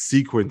whole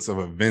sequence of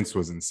events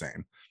was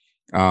insane.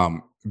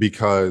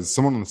 Because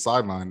someone on the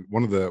sideline,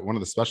 one of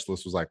the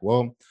specialists was like,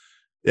 well,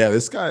 yeah,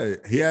 this guy,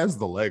 he has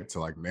the leg to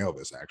like nail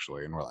this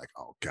actually. And we're like,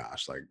 oh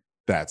gosh, like,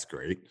 that's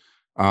great.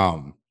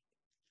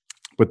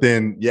 But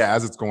then, yeah,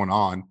 as it's going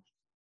on,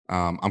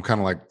 I'm kind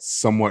of like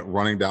somewhat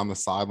running down the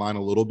sideline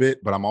a little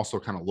bit, but I'm also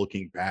kind of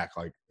looking back,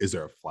 like, is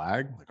there a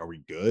flag? Like, are we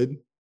good?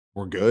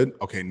 We're good.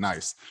 Okay,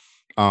 nice.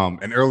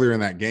 And earlier in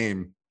that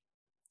game,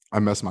 I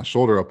messed my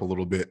shoulder up a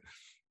little bit.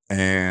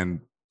 And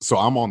so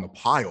I'm on the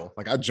pile,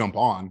 like, I jump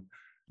on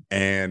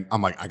and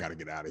I'm like, I got to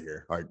get out of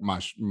here. Like,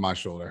 my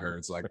shoulder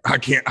hurts. Like,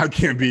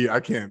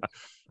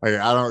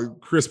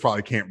 Chris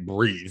probably can't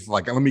breathe.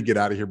 Like, let me get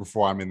out of here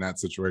before I'm in that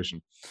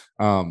situation.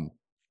 And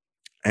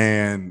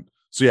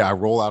so, yeah, I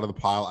roll out of the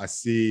pile. I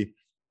see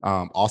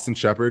Austin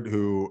Shepard,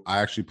 who I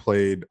actually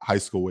played high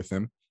school with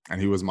him,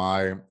 and he was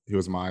my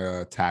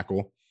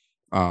tackle.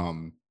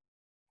 And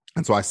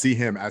so I see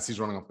him as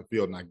he's running off the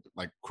field, and I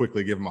like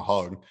quickly give him a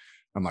hug.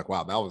 I'm like,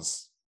 wow, that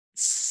was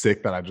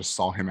sick that I just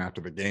saw him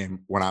after the game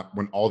when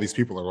all these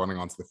people are running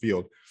onto the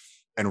field.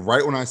 And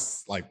right when I'm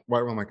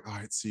like, all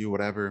right, see you,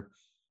 whatever,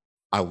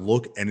 I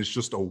look and it's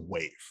just a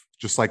wave,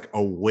 just like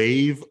a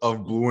wave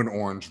of blue and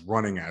orange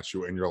running at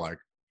you, and you're like,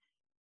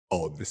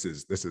 oh, this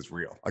is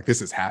real. Like,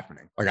 this is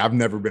happening. Like, I've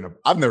never been a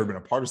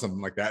part of something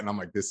like that. And I'm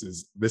like, this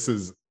is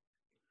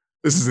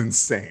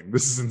insane.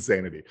 This is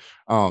insanity.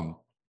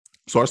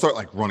 So I start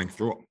like running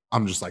through them.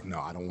 I'm just like, no,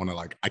 I don't want to,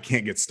 like, I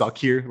can't get stuck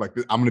here. Like,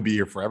 I'm going to be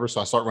here forever. So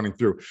I start running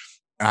through,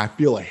 and I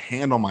feel a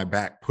hand on my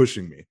back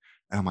pushing me.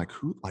 And I'm like,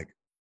 who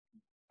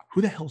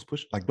the hell's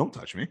pushing? Like, don't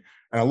touch me.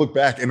 And I look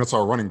back, and it's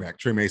our running back,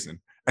 Trey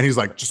Mason. And he's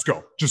like, just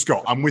go.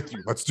 I'm with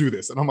you. Let's do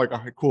this. And I'm like, all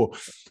right, cool.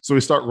 So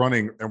we start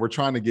running, and we're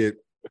trying to get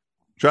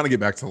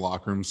back to the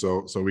locker room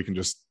so we can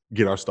just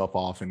get our stuff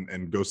off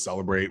and go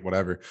celebrate,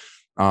 whatever.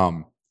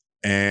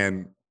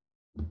 And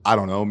I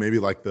don't know, maybe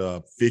like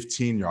the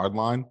 15-yard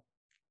line,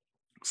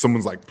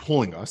 someone's like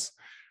pulling us,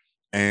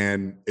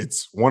 and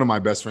it's one of my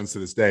best friends to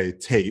this day,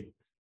 Tate.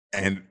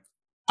 And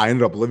I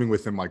ended up living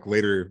with him like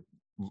later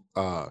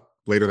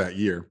that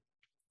year.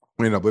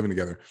 We ended up living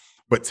together,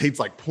 but Tate's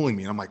like pulling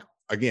me, and I'm like,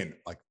 again,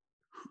 like,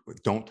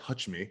 don't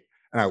touch me.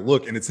 And I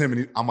look, and it's him,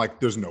 and I'm like,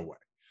 there's no way.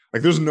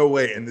 Like, there's no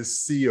way in this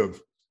sea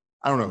of,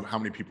 I don't know how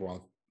many people are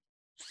on,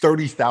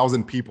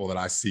 30,000 people that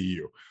I see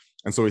you.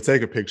 And so we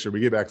take a picture, we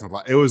get back to the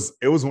plot. It was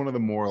one of the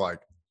more like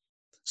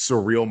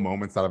surreal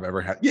moments that I've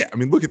ever had. Yeah. I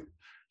mean,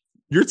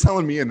 you're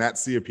telling me in that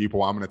sea of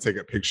people, I'm going to take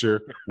a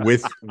picture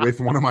with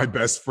one of my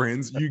best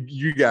friends.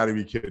 You gotta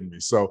be kidding me.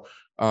 So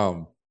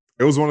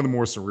it was one of the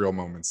more surreal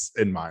moments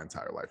in my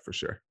entire life, for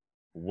sure.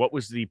 What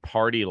was the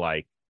party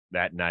like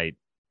that night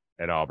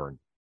at Auburn?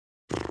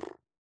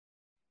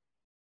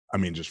 I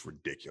mean, just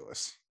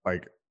ridiculous.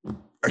 Like,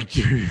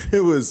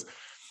 it was,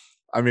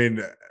 I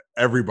mean,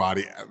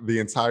 everybody,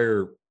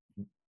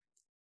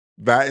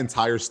 that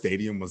entire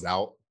stadium was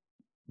out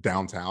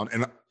downtown,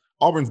 and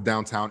Auburn's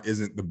downtown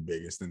isn't the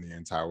biggest in the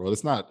entire world.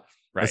 It's not,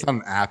 right. It's not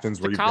in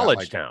Athens where you've college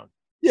got like, town.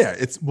 Yeah,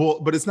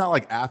 but it's not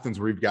like Athens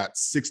where you've got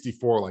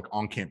 64 like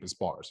on-campus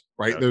bars,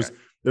 right? Okay.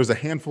 There's a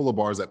handful of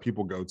bars that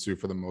people go to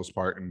for the most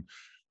part, and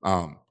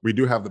we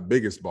do have the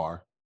biggest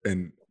bar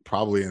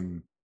probably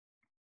in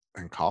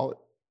college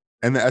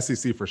and the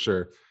SEC for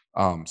sure.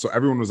 So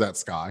everyone was at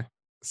Sky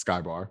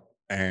Bar,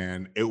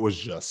 and it was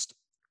just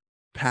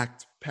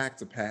packed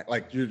to pack.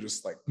 Like, you're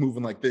just like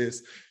moving like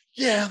this.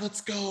 Yeah,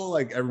 let's go.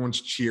 Like,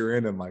 everyone's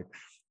cheering, and like,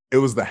 it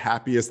was the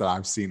happiest that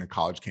I've seen a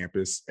college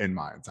campus in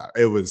my entire.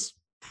 It was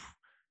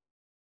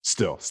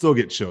still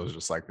get chills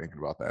just like thinking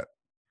about that.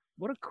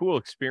 What a cool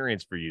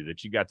experience for you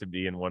that you got to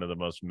be in one of the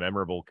most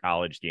memorable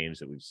college games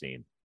that we've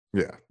seen.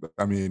 Yeah,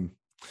 I mean,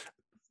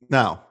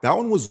 now that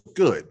one was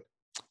good,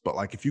 but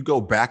like, if you go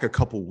back a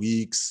couple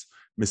weeks,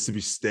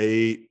 Mississippi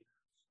State,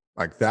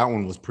 like, that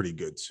one was pretty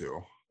good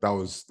too. That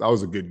was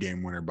a good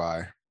game winner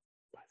by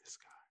this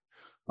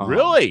guy.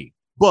 Really?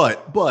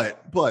 But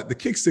the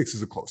kick six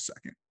is a close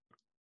second.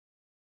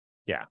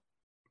 Yeah.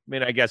 I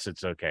mean, I guess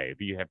it's okay if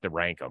you have to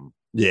rank them.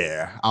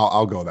 Yeah,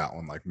 I'll go that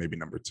one, like maybe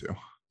number 2.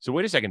 So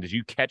wait a second. Did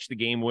you catch the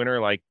game winner?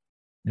 Like,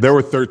 there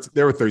were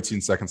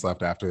 13 seconds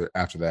left after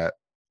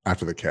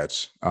the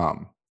catch.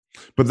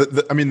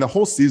 But I mean, the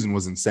whole season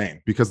was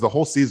insane, because the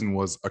whole season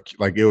was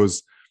like, it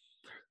was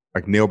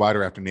like nail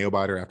biter after nail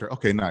biter after.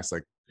 Okay, nice.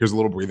 Like, here's a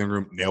little breathing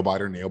room. Nail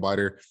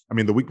biter. I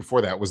mean, the week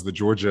before that was the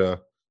Georgia,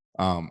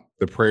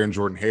 the Prayer and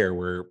Jordan Hare,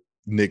 where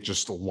Nick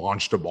just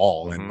launched a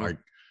ball, and like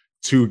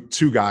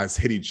two guys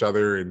hit each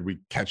other, and we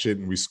catch it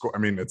and we score. I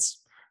mean,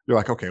 you're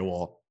like, okay,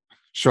 well,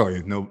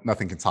 surely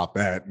nothing can top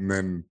that. And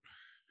then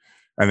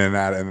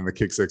the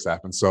kick six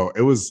happened. So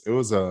it was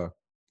a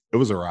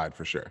ride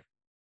for sure.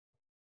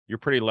 You're a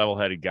pretty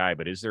level-headed guy,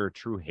 but is there a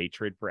true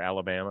hatred for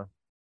Alabama?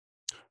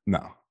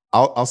 No,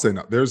 I'll say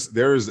no. There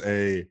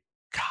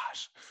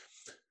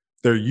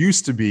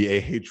used to be a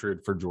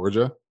hatred for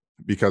Georgia,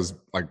 because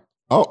like,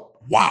 oh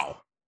wow,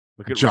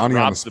 look at Johnny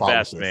Rob's on the spot. The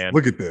best, man.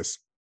 Look at this.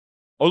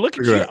 Oh, look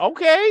at you. That.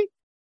 Okay.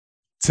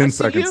 10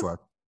 seconds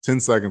left. 10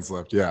 seconds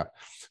left. Yeah.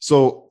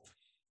 So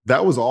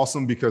that was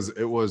awesome, because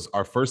it was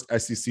our first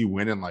SEC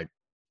win in like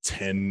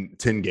 10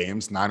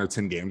 games, 9 or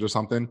 10 games or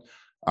something.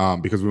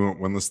 Because we went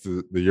winless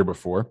the year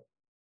before.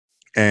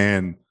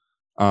 And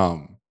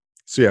so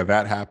yeah,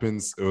 that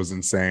happens. It was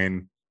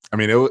insane. I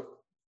mean,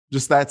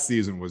 just that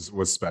season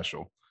was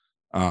special.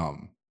 Yeah,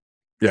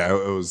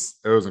 it was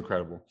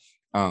incredible.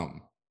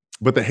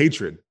 But the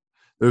hatred,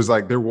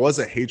 there was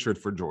a hatred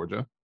for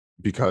Georgia,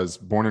 because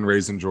born and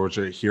raised in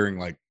Georgia, hearing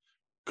like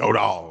 "Go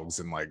Dogs"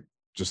 and like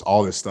just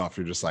all this stuff,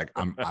 you're just like,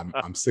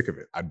 I'm sick of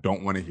it. I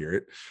don't want to hear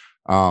it.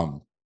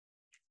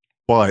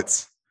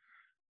 But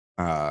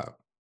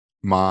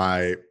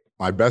my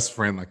best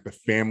friend, like the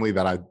family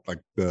that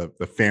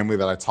the family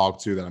that I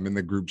talk to, that I'm in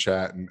the group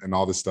chat and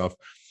all this stuff,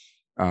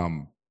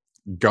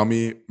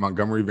 Montgomery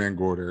Van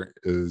Gorder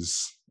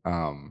is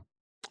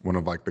one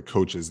of like the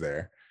coaches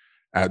there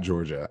at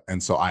Georgia.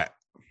 And so I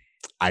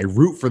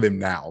root for them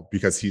now,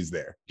 because he's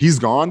there. He's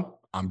gone,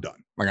 I'm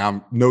done. Like,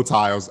 I'm no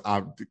ties.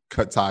 I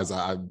cut ties.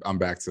 I'm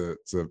back to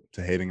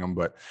hating them.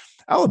 But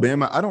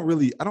Alabama, I don't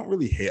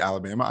really hate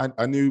Alabama.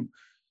 I knew,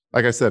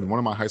 like I said, one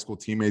of my high school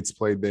teammates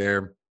played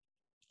there.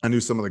 I knew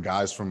some of the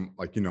guys from,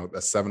 like, you know, the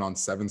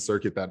 7-on-7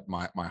 circuit that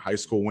my high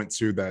school went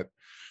to, that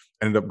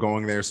ended up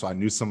going there. So I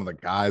knew some of the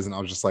guys, and I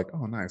was just like,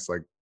 oh, nice.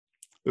 Like,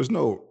 there's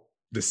no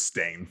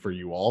disdain for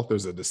you all.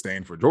 There's a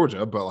disdain for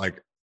Georgia, but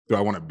like, do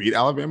I want to beat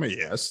Alabama?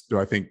 Yes. Do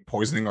I think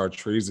poisoning our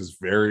trees is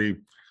very,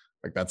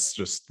 like, that's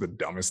just the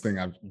dumbest thing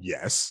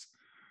yes.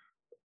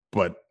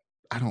 But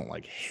I don't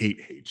like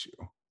hate you.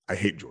 I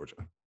hate Georgia.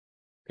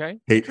 Okay.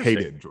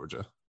 Hated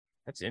Georgia.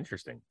 That's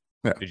interesting.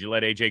 Yeah. Did you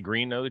let AJ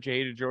Green know that you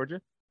hated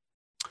Georgia?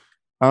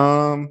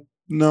 No,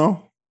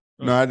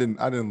 I didn't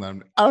let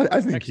him.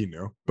 I think he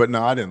knew, but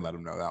no, I didn't let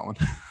him know that one.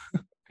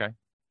 Okay.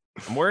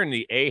 I'm wearing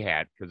the A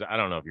hat because I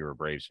don't know if you're a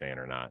Braves fan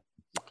or not.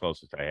 It's the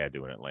closest I had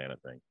to an Atlanta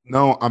thing.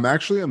 No, I'm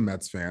actually a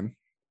Mets fan.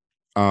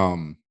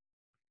 Now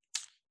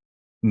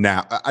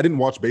I didn't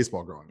watch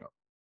baseball growing up.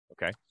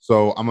 Okay.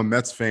 So I'm a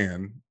Mets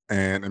fan,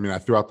 and I mean, I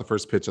threw out the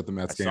first pitch at the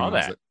Mets game. Saw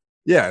that. Like,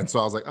 yeah, and so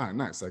I was like, all right,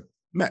 nice, like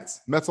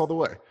Mets all the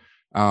way.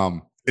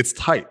 It's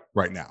tight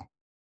right now.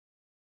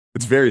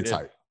 It's very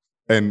tight,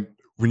 and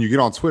when you get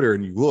on Twitter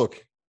and you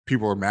look,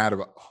 people are mad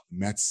about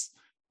Mets.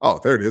 Oh,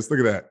 there it is. Look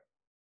at that.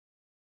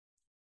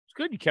 It's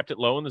good. You kept it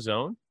low in the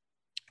zone.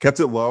 Kept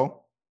it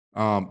low.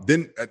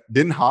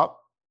 Didn't hop.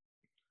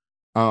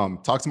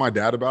 Talked to my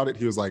dad about it.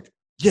 He was like,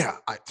 "Yeah,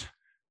 it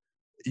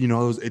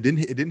didn't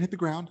hit the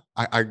ground.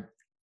 I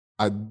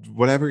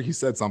whatever." He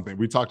said something.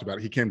 We talked about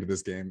it. He came to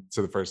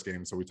the first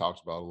game, so we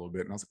talked about it a little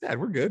bit. And I was like, "Dad,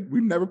 we're good.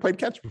 We've never played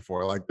catch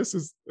before. Like,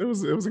 it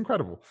was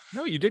incredible."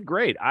 No, you did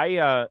great.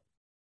 I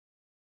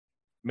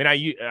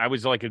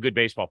was like a good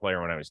baseball player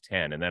when I was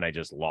 10, and then I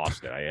just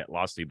lost it. I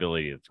lost the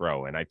ability to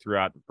throw, and I threw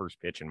out the first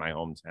pitch in my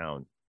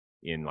hometown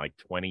in like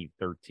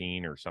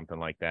 2013 or something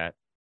like that.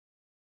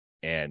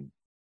 And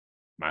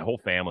my whole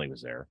family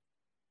was there.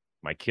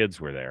 My kids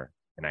were there,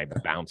 and I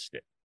bounced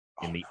it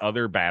in the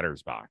other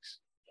batter's box.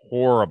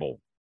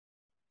 Horrible.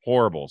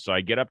 So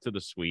I get up to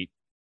the suite.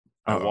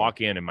 I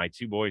walk in, and my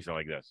two boys are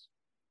like this.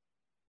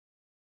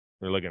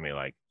 They're looking at me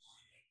like,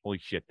 holy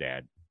shit,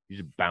 Dad. You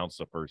just bounced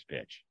the first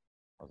pitch.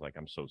 I was like,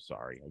 I'm so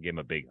sorry. I gave him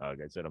a big hug.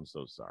 I said, I'm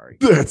so sorry.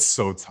 That's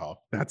so tough.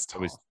 That's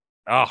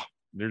tough.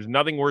 There's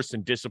nothing worse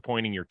than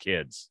disappointing your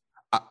kids.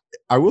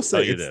 I will say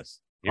I'll tell you this.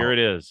 Here it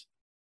is.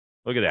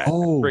 Look at that.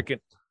 Oh.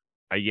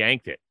 I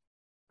yanked it.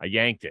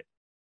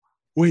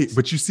 Wait,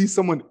 but you see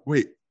someone,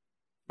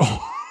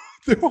 oh,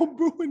 they're all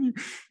booing you.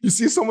 You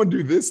see someone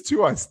do this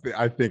too, I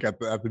think at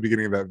the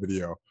beginning of that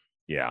video.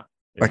 Yeah.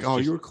 Like,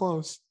 you were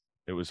close.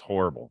 It was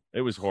horrible.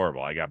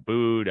 I got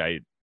booed.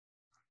 It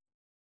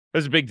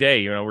was a big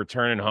day,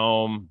 returning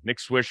home. Nick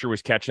Swisher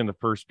was catching the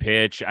first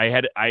pitch.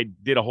 I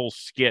did a whole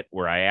skit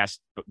where I asked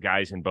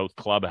guys in both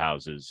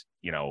clubhouses,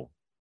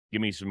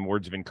 give me some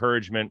words of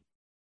encouragement.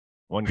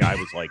 One guy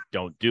was like,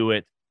 don't do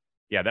it.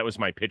 Yeah, that was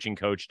my pitching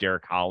coach,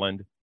 Derek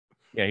Holland.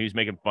 Yeah, he was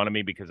making fun of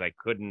me because I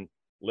can't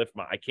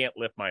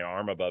lift my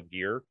arm above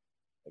here.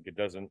 Like it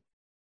doesn't.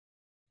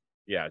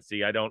 Yeah,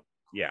 see, I don't.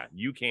 Yeah,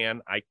 you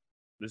can.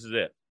 This is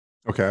it.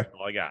 Okay. That's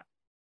all I got.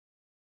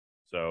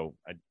 So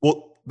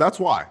that's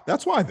why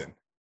then.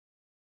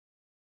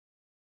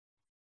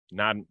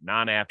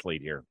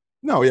 Non-athlete here.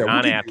 No, yeah,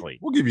 non-athlete.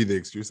 We'll give you the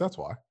excuse. That's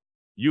why.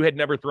 You had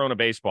never thrown a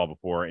baseball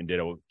before and did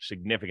a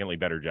significantly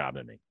better job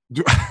than me.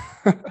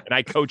 And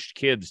I coached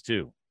kids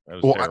too.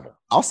 That was terrible.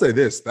 I'll say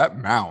this: that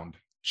mound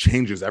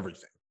changes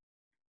everything.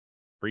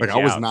 I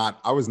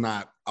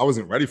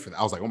wasn't ready for that.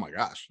 I was like, oh my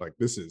gosh, like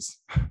this is.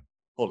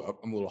 Hold up,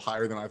 I'm a little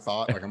higher than I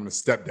thought. Like I'm going to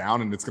step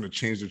down and it's going to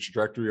change the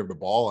trajectory of the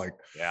ball. Like,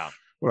 yeah,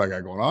 what I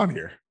got going on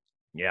here?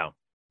 Yeah,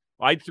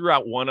 I threw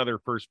out one other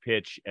first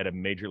pitch at a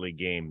major league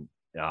game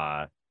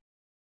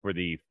for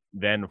the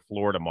then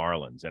Florida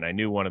Marlins, and I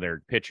knew one of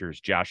their pitchers,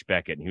 Josh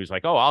Beckett, and he was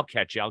like, "Oh, I'll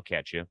catch you."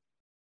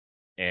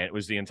 And it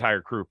was the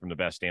entire crew from the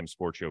Best Damn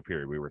Sports Show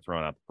period. We were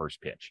throwing out the first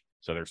pitch.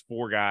 So there's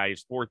 4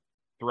 guys, 4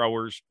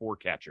 throwers, 4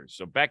 catchers.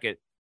 So Beckett,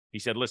 he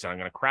said, "Listen, I'm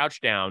going to crouch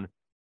down,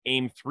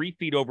 aim 3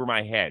 feet over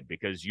my head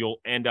because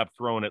you'll end up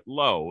throwing it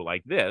low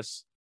like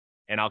this,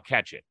 and I'll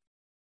catch it."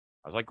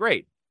 I was like,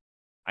 great.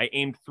 I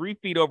aimed 3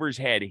 feet over his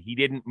head. He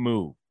didn't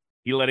move.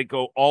 He let it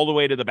go all the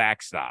way to the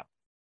backstop.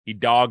 He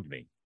dogged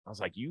me. I was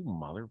like, you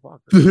motherfucker.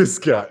 This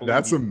guy,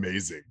 that's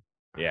amazing.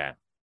 Yeah,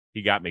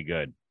 he got me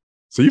good.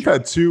 So you've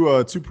had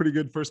two pretty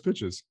good first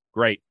pitches.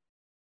 Great.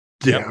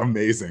 Yeah, yep.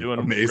 Amazing. Doing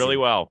amazing. Really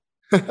well.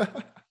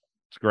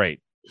 It's great.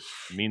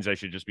 It means I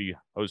should just be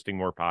hosting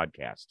more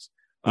podcasts.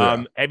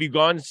 Yeah. Have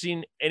you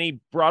seen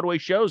any Broadway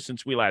shows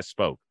since we last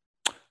spoke?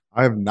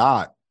 I have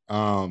not.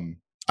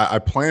 I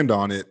planned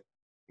on it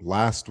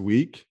last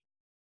week,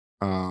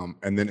 and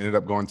then ended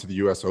up going to the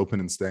U.S. Open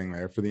and staying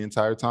there for the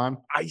entire time.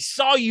 I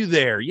saw you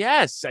there.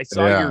 Yes, I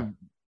saw your.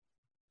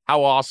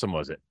 How awesome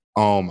was it?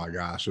 Oh my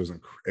gosh,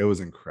 it was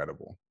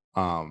incredible.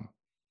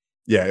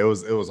 Yeah, it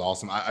was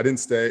awesome. I didn't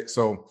stay,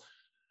 so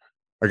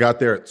I got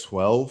there at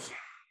 12.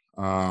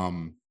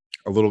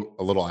 A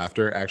little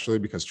after actually,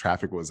 because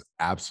traffic was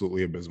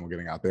absolutely abysmal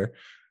getting out there.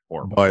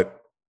 Horrible. But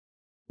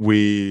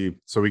we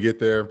get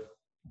there,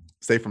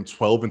 stay from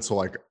 12 until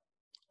like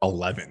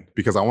 11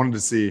 because I wanted to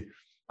see.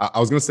 I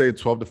was going to stay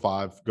 12 to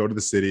 5, go to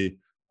the city,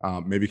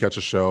 maybe catch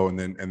a show, and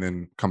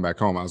then come back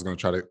home. I was going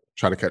to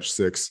try to catch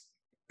 6,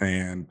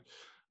 and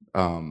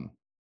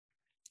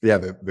yeah,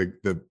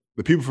 the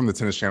people from the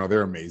tennis channel,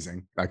 they're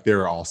amazing. Like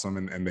they're awesome.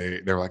 And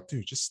they're like,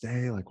 dude, just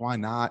stay. Like, why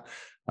not?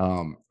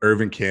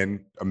 Irvin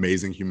Ken,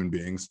 amazing human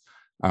beings.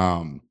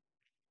 And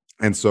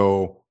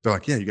so they're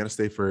like, yeah, you got to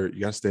stay,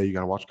 you got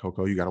to watch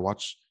Coco, you got to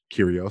watch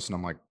Kyrgios. And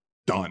I'm like,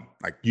 done.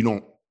 Like, you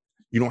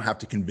don't have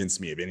to convince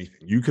me of anything.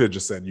 You could have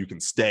just said you can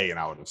stay and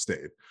I would have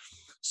stayed.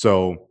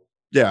 So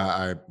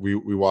yeah, we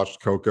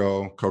watched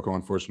Coco. Coco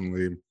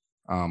unfortunately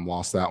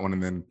lost that one.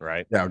 And then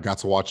Right. yeah, I got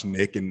to watch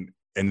Nick, and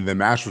the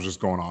match was just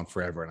going on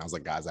forever. And I was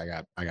like, guys, I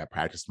got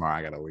practice tomorrow.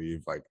 I got to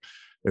leave. Like,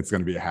 it's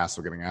going to be a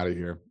hassle getting out of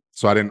here.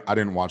 So I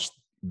didn't watch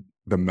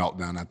the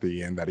meltdown at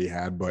the end that he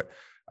had, but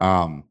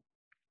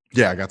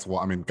yeah, I got to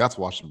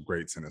watch some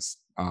great tennis.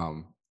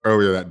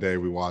 Earlier that day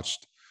we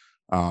watched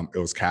it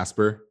was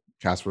Casper.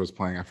 Casper was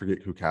playing. I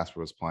forget who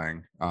Casper was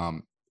playing.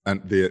 And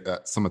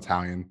some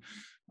Italian,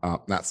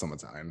 not some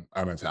Italian,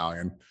 I'm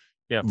Italian.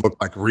 Yeah.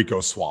 Looked like Rico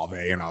Suave.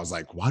 And I was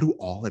like, why do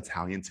all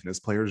Italian tennis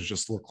players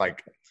just look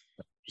like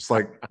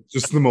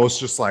the most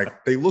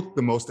they look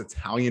the most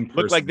Italian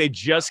person? Look like they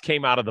just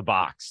came out of the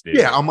box, dude.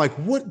 Yeah, I'm like,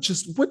 what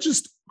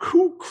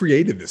who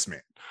created this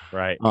man?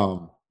 Right.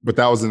 But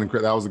that was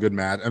a good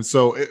match. And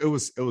so it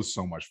was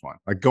so much fun.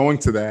 Like going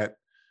to that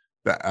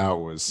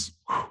was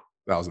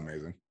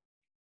amazing.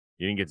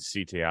 You didn't get to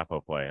see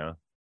Tiafoe play, huh?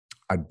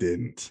 I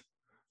didn't.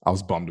 I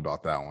was bummed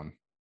about that one.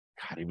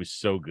 God, he was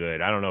so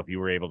good. I don't know if you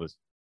were able to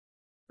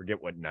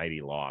forget what night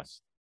he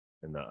lost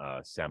in the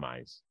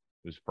semis.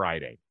 It was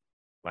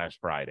last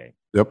Friday.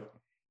 Yep.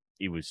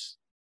 He was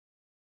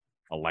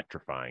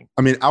electrifying.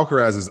 I mean,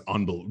 Alcaraz is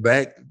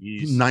unbelievable.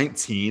 He's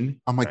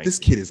 19. I'm like, 19. This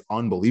kid is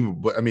unbelievable.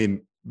 But I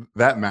mean,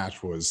 that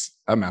match was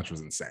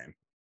insane.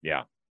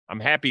 Yeah. I'm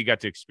happy you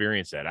got to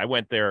experience that. I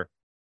went there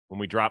when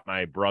we dropped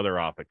my brother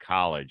off at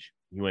college.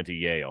 He went to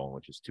Yale,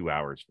 which is 2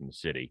 hours from the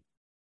city.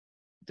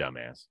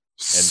 Dumbass.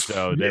 And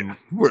so then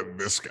what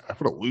this guy,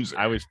 what a loser.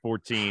 I was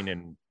 14,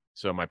 and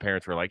so my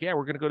parents were like, yeah,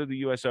 we're going to go to the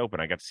U.S.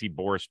 Open. I got to see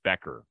Boris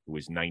Becker, who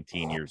was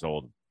 19 years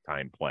old at the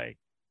time, play.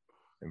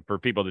 And for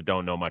people that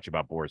don't know much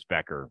about Boris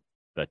Becker,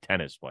 the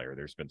tennis player,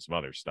 there's been some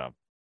other stuff.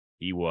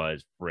 He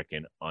was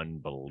freaking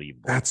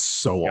unbelievable. That's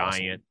so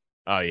giant.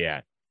 Awesome. Oh, yeah.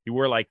 He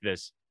wore like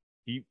this.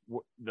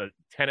 The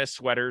tennis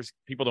sweaters,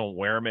 people don't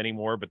wear them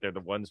anymore, but they're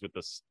the ones with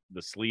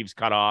the sleeves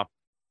cut off.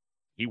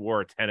 He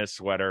wore a tennis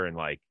sweater, and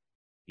like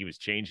he was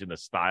changing the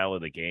style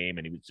of the game,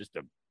 and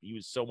he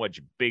was so much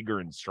bigger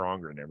and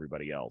stronger than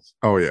everybody else.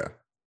 Oh yeah.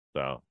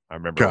 So I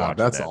remember. God,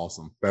 that's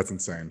awesome. That's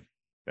insane.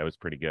 That was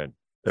pretty good.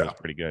 That was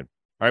pretty good.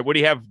 All right, what do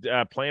you have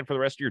planned for the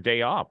rest of your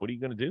day off? What are you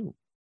going to do?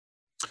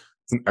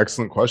 It's an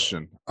excellent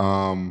question.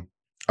 I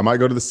might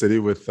go to the city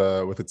with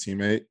a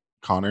teammate,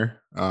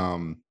 Connor.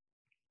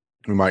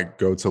 We might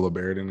go to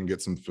LeBaredon and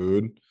get some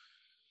food.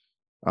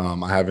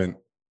 I haven't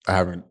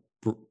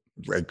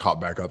caught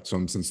back up to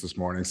him since this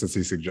morning, since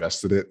he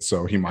suggested it.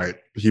 So he might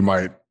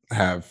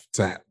have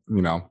to,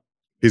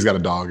 he's got a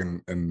dog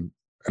and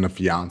a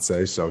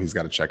fiance, so he's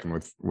got to check in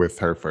with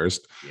her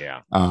first.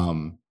 Yeah.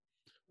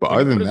 But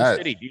other than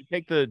that, do you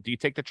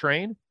take the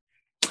train?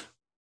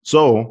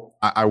 So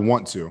I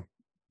want to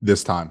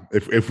this time.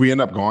 If we end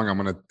up going, I'm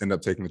going to end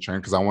up taking the train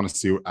because I want to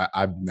see.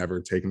 I've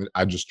never taken it.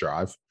 I just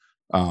drive.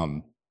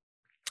 And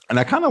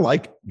I kind of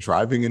like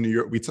driving in New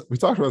York. We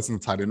talked about this in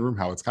the tight end room,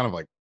 how it's kind of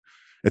like,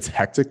 it's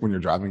hectic when you're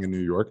driving in New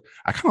York.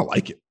 I kind of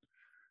like it.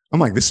 I'm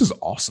like, this is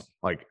awesome.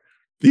 Like,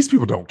 these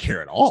people don't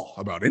care at all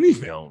about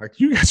anything. No. Like,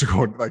 you guys are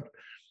going like,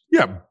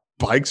 yeah,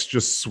 bikes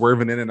just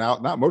swerving in and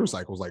out, not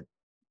motorcycles, like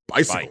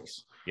bicycles.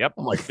 Bikes. Yep.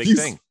 I'm like, big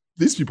thing.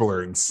 These people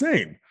are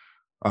insane.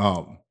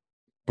 But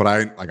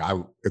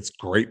it's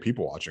great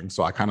people watching.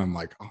 So I kind of am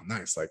like, oh,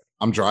 nice. Like,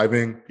 I'm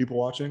driving, people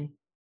watching.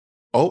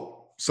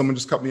 Oh, someone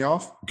just cut me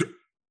off.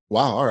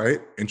 Wow. All right.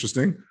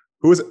 Interesting.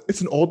 Who is it? It's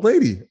an old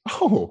lady.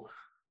 Oh,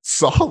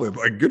 solid.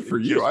 Like, good for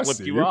you. I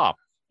see you off.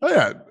 Oh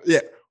yeah.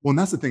 Yeah. Well, and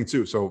that's the thing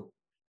too. So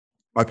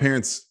my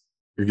parents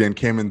again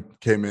came in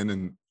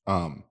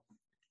and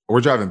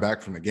we're driving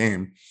back from the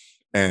game,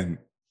 and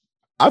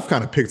I've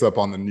kind of picked up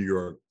on the New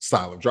York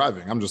style of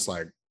driving. I'm just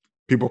like,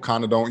 people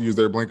kind of don't use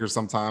their blinkers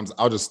sometimes.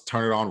 I'll just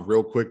turn it on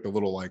real quick, the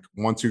little like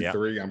 1, 2,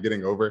 3, I'm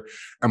getting over.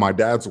 And my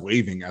dad's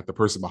waving at the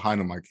person behind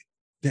him like,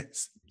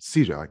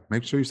 CJ, like,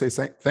 make sure you say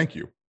thank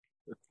you.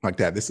 Like,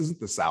 Dad, this isn't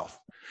the South.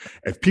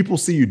 If people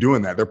see you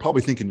doing that, they're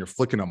probably thinking you're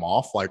flicking them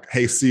off, like,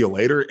 hey, see you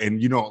later.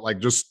 And like,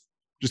 just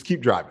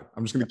keep driving.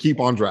 I'm just going to keep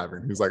on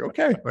driving. He's like,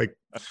 okay, like,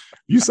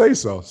 you say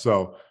so.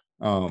 So,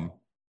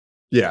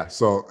 yeah,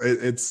 so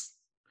it's,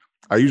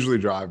 I usually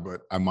drive,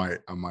 but I might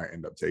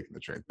end up taking the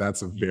train.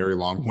 That's a very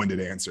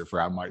long-winded answer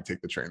for I might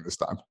take the train this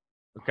time.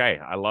 Okay.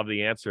 I love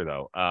the answer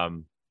though.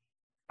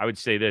 I would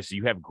say this,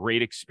 you have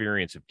great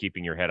experience of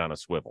keeping your head on a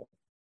swivel.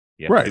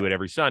 You have to do it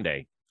every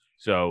Sunday.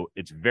 So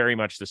it's very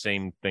much the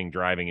same thing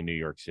driving in New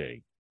York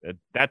City.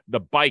 That the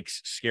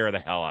bikes scare the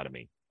hell out of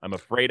me. I'm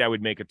afraid I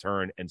would make a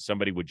turn and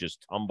somebody would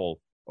just tumble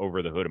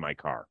over the hood of my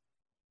car.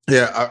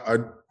 Yeah,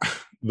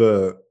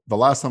 the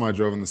last time I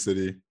drove in the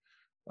city,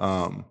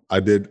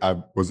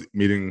 I was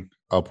meeting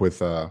up with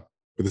the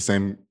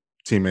same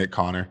teammate,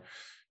 Connor,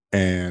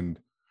 and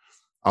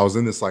I was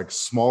in this like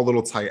small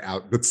little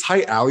the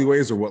tight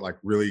alleyways are what like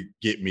really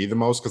get me the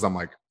most. Cause I'm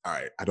like, all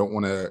right, I don't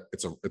want to,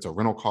 it's a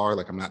rental car.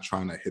 Like I'm not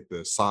trying to hit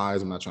the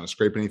sides. I'm not trying to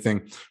scrape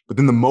anything. But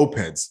then the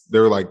mopeds,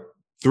 there were like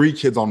 3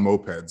 kids on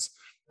mopeds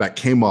that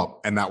came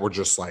up and that were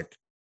just like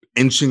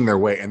inching their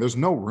way. And there's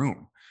no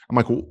room. I'm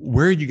like, well,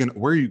 where are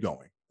you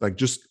going? Like,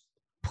 just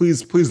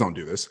please don't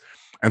do this.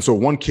 And so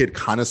one kid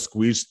kind of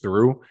squeezed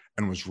through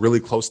and was really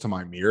close to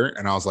my mirror.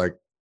 And I was like,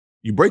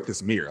 you break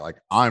this mirror. Like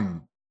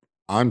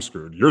I'm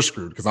screwed. You're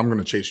screwed because I'm going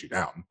to chase you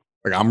down.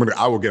 Like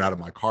I will get out of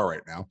my car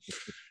right now.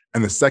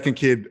 And the second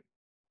kid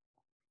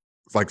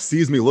like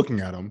sees me looking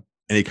at him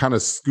and he kind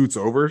of scoots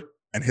over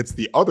and hits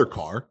the other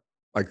car,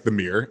 like the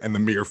mirror, and the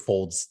mirror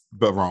folds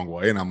the wrong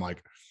way. And I'm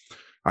like,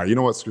 all right, you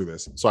know what? Screw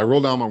this. So I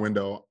roll down my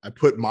window. I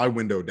put my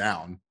window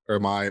down or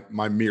my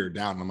mirror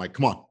down. And I'm like,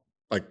 come on,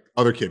 like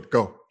other kid,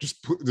 go,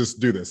 just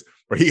do this.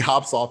 But he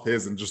hops off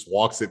his and just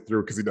walks it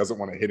through because he doesn't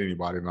want to hit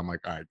anybody. And I'm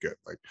like, all right, good.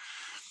 Like,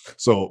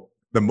 so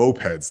the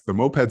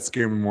mopeds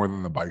scare me more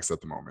than the bikes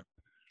at the moment.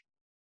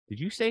 Did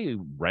you say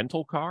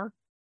rental car?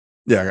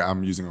 Yeah,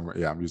 I'm using a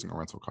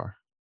rental car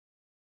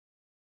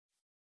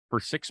For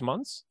 6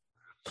 months?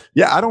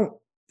 Yeah,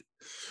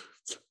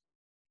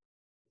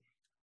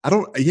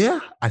 yeah,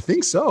 I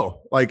think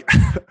so. Like,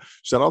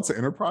 shout out to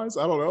Enterprise.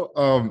 I don't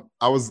know.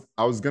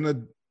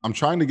 I'm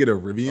trying to get a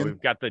Rivian. Oh,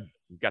 we've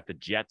got the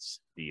Jets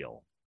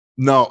deal.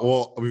 No,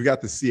 well, we've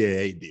got the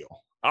CAA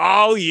deal.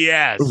 Oh,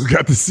 yes. We've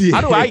got the CAA.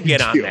 How do I get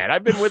deal. on that?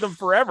 I've been with them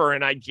forever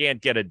and I can't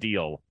get a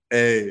deal.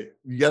 Hey,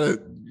 you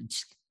gotta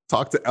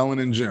talk to Ellen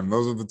and Jim.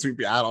 Those are the 2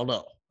 people. I don't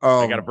know.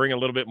 I got to bring a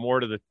little bit more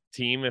to the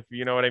team, if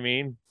you know what I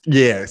mean.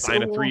 Yeah.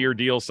 Sign a 3-year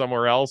deal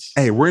somewhere else.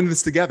 Hey, we're in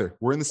this together.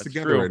 That's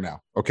together true. right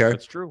now. Okay.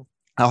 That's true.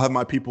 I'll have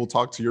my people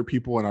talk to your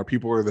people, and our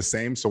people are the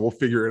same, so we'll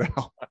figure it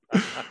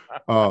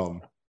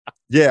out.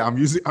 Yeah, I'm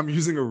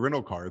using a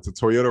rental car. It's a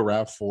Toyota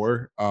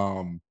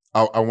RAV4.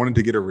 I wanted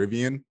to get a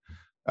Rivian,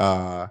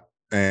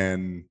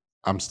 and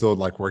I'm still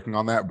like working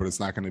on that, but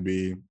it's not going to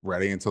be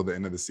ready until the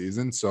end of the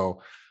season.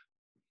 So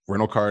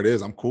rental car it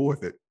is. I'm cool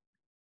with it.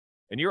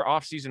 And your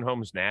off-season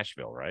home is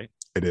Nashville, right?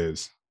 It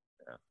is.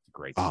 Yeah, it's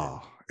great.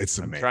 Oh, it's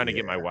amazing. I'm trying to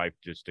get my wife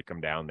just to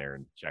come down there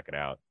and check it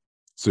out.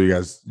 So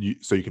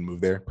you can move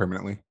there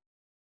permanently?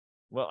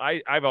 Well,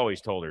 I've always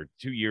told her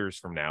 2 years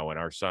from now, when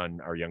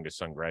our youngest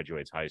son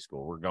graduates high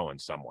school, we're going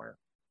somewhere.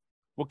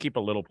 We'll keep a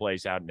little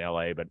place out in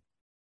LA, but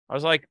I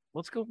was like,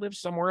 let's go live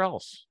somewhere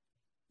else.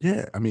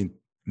 Yeah. I mean,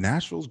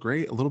 Nashville's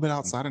great. A little bit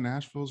outside of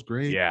Nashville's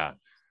great. Yeah.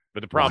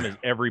 But the problem is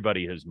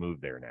everybody has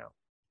moved there now.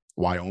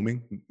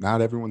 Wyoming.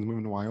 Not everyone's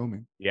moving to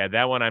Wyoming. Yeah.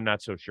 That one I'm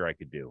not so sure I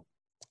could do.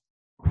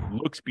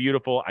 Looks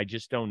beautiful. I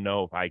just don't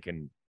know if I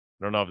don't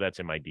know if that's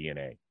in my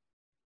DNA.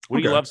 What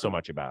do you love so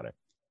much about it?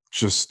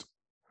 Just,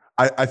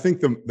 I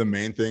think the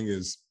main thing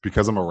is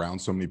because I'm around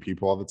so many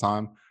people all the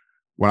time,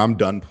 when I'm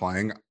done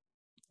playing,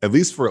 at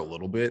least for a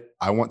little bit,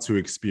 I want to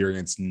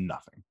experience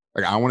nothing.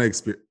 Like I want to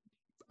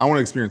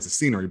experience the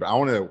scenery, but I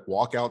want to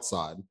walk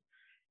outside.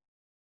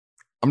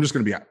 I'm just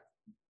going to be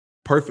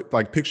perfect,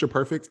 like picture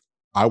perfect.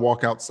 I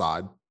walk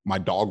outside. My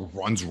dog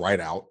runs right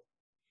out,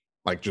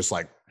 like just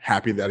like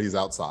happy that he's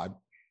outside.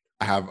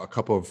 I have a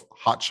cup of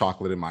hot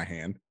chocolate in my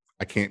hand.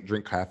 I can't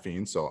drink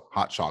caffeine, so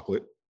hot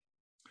chocolate.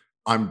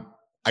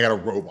 I got a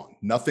robe on,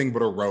 nothing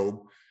but a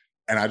robe.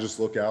 And I just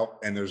look out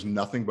and there's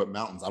nothing but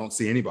mountains. I don't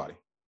see anybody.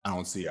 I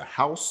don't see a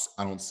house.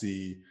 I don't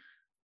see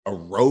a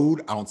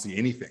road. I don't see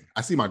anything.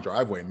 I see my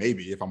driveway,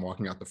 maybe if I'm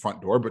walking out the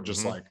front door, but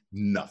just like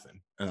nothing.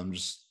 And I'm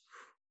just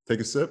take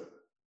a sip.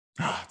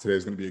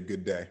 Today's going to be a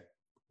good day.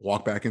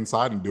 Walk back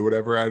inside and do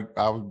whatever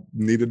I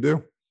need to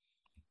do.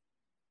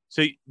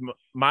 So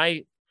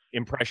my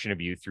impression of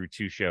you through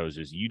 2 shows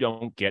is you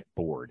don't get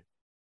bored.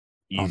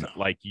 Oh, no.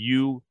 Like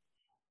you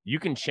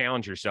can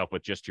challenge yourself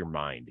with just your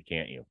mind,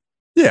 can't you?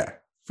 Yeah,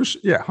 for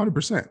sure. Yeah,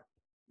 100%.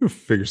 You'll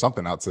figure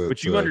something out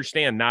But you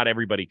understand not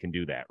everybody can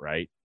do that,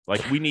 right?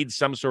 Like we need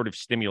some sort of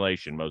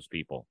stimulation, most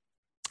people.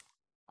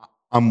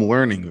 I'm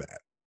learning that.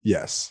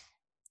 Yes.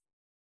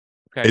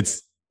 Okay.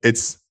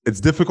 It's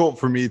difficult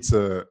for me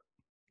to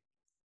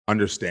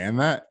understand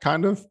that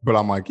kind of, but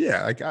I'm like,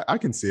 yeah, like I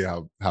can see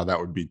how that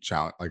would be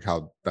like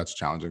how that's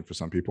challenging for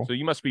some people. So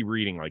you must be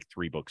reading like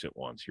 3 books at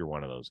once. You're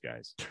one of those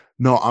guys.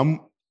 No,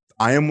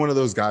 I am one of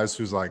those guys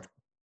who's like,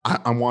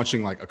 I'm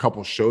watching like a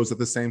couple shows at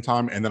the same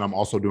time, and then I'm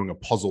also doing a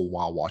puzzle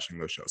while watching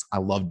those shows. I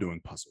love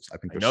doing puzzles. I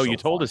think. You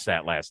told us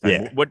that last time.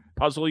 Yeah. What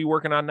puzzle are you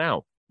working on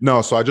now?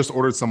 No, so I just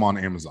ordered some on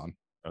Amazon.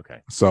 Okay.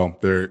 So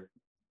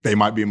they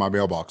might be in my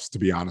mailbox. To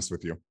be honest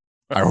with you,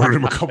 I ordered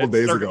them a couple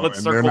days ago, and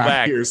they're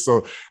not here,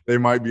 so they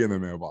might be in the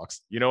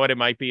mailbox. You know what it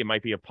might be? It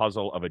might be a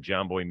puzzle of a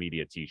John Boy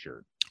Media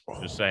T-shirt.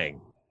 Just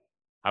saying.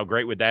 How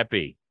great would that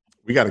be?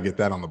 We got to get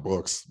that on the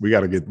books. We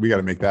got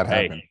to make that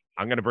happen. Hey,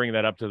 I'm going to bring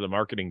that up to the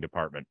marketing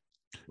department.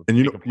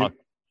 And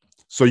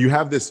so you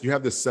have this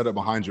setup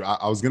behind you.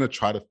 I was going to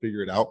try to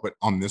figure it out, but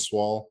on this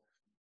wall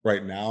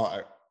right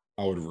now,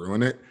 I would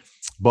ruin it.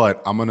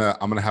 But I'm going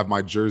to have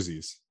my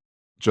jerseys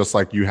just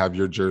like you have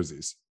your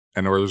jerseys.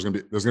 And there's going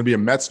to be a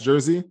Mets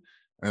jersey, and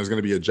there's going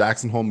to be a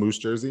Jackson Hole Moose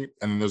jersey,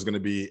 and then there's going to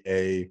be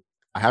a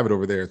I have it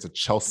over there. It's a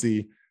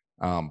Chelsea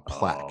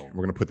plaque. Oh.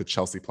 We're gonna put the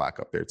Chelsea plaque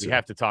up there too. We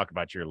have to talk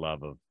about your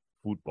love of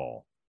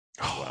football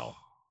as well.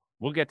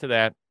 We'll get to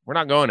that. We're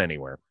not going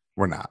anywhere.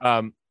 We're not.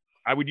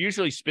 I would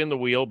usually spin the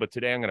wheel, but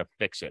today I'm going to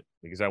fix it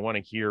because I want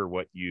to hear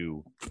what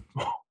you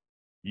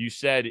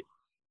said.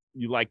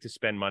 You like to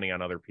spend money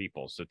on other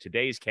people. So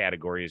today's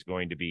category is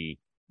going to be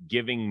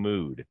giving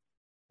mood.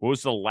 What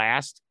was the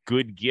last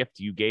good gift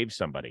you gave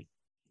somebody?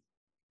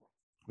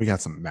 We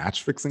got some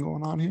match fixing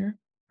going on here.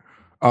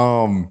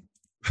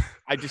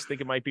 I just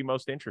think it might be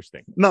most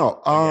interesting.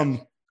 No,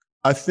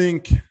 I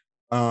think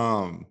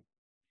the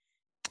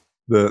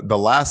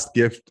last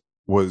gift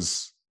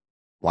was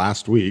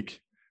last week,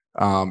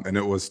 and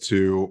it was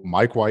to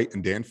Mike White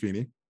and Dan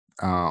Feeney,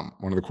 one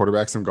of the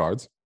quarterbacks and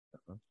guards.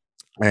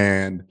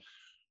 And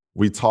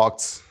we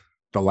talked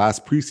the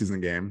last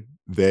preseason game.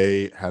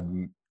 We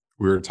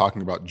were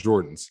talking about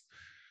Jordans,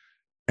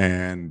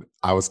 and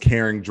I was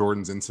carrying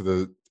Jordans into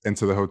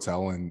the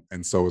hotel,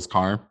 and so was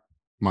Connor,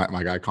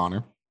 my guy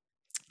Connor.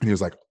 And he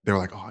was like, they were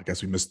like, oh, I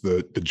guess we missed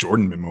the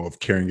Jordan memo of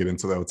carrying it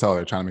into the hotel.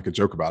 They're trying to make a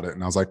joke about it.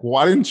 And I was like, well,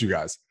 why didn't you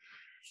guys?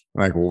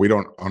 Like, well, we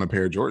don't own a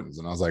pair of Jordans.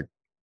 And I was like,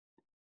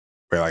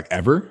 wait, like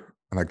ever?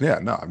 I'm like, yeah,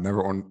 no, I've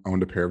never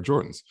owned a pair of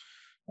Jordans.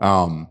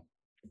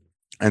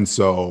 And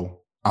so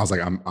I was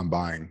like, I'm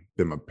buying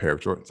them a pair of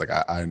Jordans. Like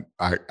I'd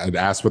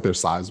asked what their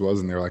size was,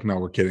 and they were like, no,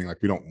 we're kidding.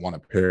 Like, we don't want a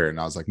pair. And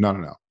I was like,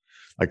 no.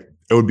 Like,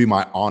 it would be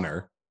my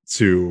honor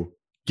to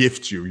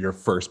gift you your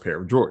first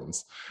pair of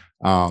Jordans.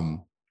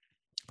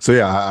 So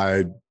yeah,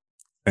 I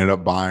ended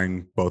up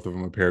buying both of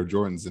them a pair of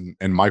Jordans,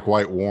 and Mike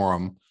White wore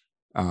them.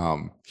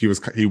 He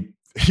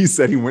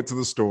said he went to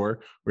the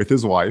store with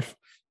his wife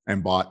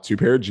and bought 2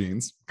 pair of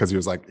jeans because he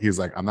was like,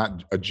 I'm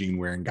not a jean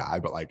wearing guy,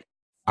 but like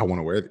I want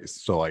to wear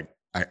these. So like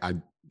I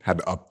had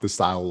to up the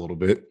style a little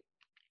bit.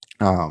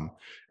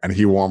 And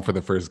he wore them for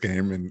the first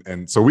game.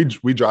 And so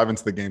we drive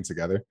into the game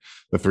together,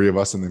 the 3 of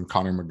us, and then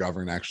Connor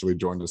McGovern actually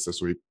joined us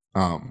this week.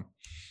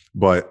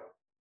 But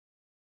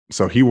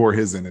so he wore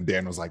his in, and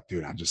Dan was like,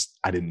 dude, I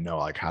didn't know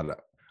like I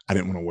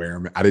didn't want to wear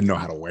them. I didn't know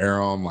how to wear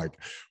them, like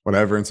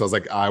whatever. And so I was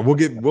like,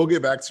 we'll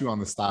get back to you on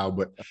the style.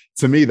 But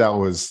to me, that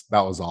was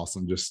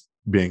awesome. Just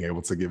being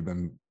able to give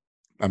them,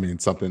 I mean,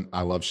 something,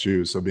 I love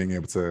shoes. So being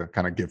able to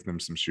kind of gift them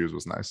some shoes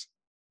was nice.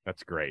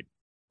 That's great.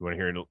 You want to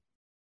hear it?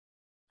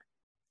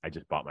 I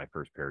just bought my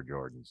first pair of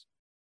Jordans.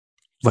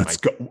 Let's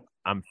go.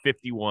 I'm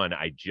 51.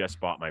 I just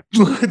bought my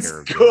first pair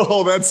of go.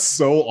 Jordans. That's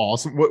so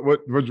awesome.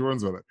 What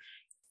Jordans were they?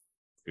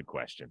 Good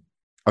question.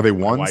 Are they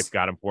ones? My wife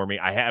got them for me.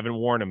 I haven't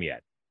worn them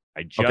yet.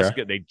 They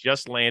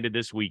just landed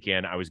this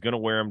weekend. I was going to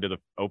wear them to the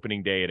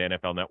opening day at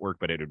NFL Network,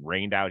 but it had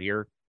rained out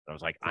here. I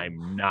was like,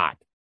 I'm not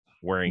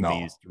wearing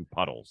these through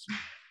puddles.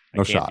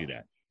 I can't do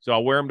that. So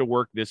I'll wear them to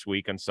work this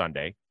week on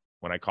Sunday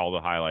when I call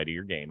the highlight of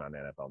your game on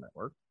NFL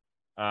Network.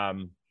 But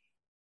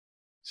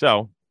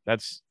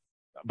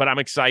I'm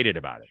excited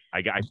about it.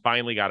 I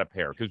finally got a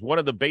pair because one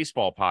of the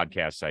baseball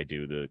podcasts I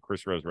do, the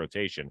Chris Rose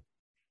Rotation,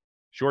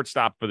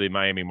 shortstop for the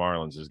Miami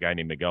Marlins is a guy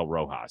named Miguel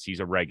Rojas. He's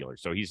a regular.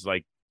 So he's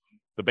like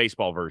the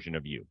baseball version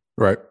of you.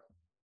 Right.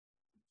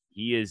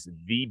 He is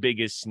the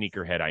biggest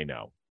sneakerhead I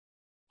know.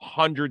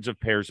 Hundreds of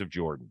pairs of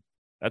Jordan.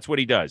 That's what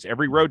he does.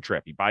 Every road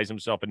trip, he buys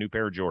himself a new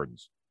pair of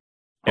Jordans.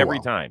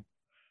 Every time.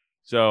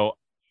 So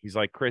he's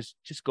like, Chris,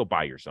 just go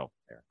buy yourself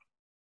a pair.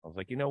 I was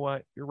like, you know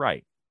what? You're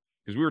right.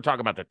 Because we were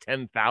talking about the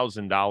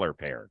 $10,000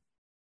 pair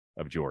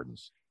of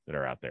Jordans that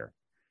are out there.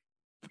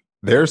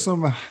 There's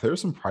some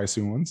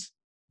pricey ones.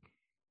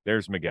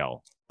 There's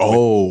Miguel.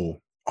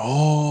 Oh,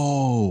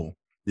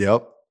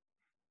 yep.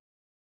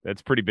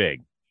 That's pretty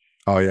big.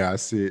 Oh yeah, I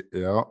see it.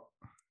 Yeah.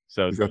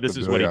 So this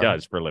is what he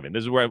does for a living.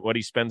 This is what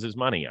he spends his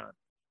money on.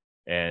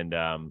 And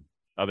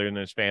other than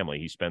his family,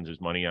 he spends his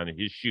money on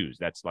his shoes.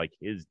 That's like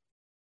his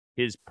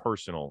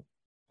personal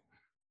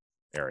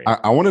area.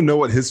 I want to know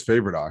what his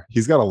favorite are.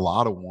 He's got a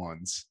lot of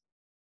ones.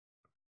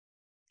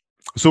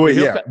 So wait,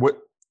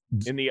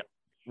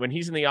 when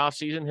he's in the off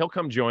season, he'll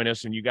come join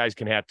us and you guys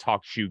can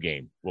talk shoe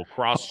game. We'll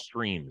cross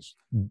streams.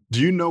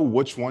 Do you know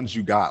which ones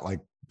you got? Like,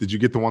 did you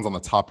get the ones on the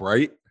top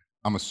right?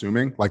 I'm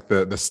assuming like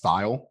the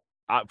style.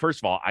 First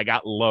of all, I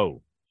got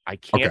low. I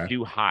can't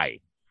do high.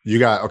 You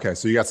got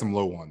so you got some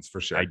low ones for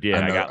sure. I did.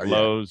 I got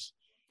lows.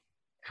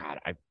 God,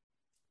 I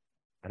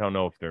don't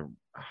know if they're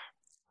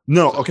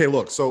no. Okay,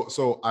 look.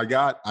 So I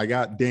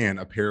got Dan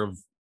a pair of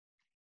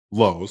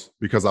lows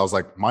because I was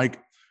like,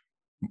 Mike,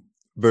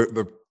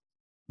 the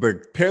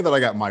pair that I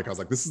got Mike, I was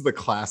like, this is the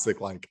classic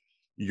like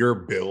your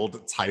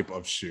build type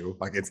of shoe.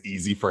 Like it's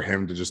easy for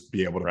him to just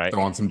be able to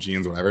throw on some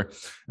jeans, whatever.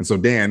 And so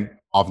Dan,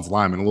 offensive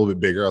lineman, a little bit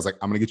bigger. I was like,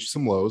 I'm gonna get you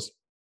some lows.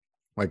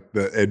 Like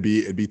it'd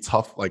be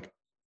tough. Like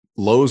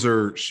lows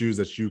are shoes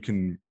that you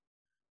can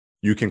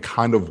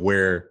kind of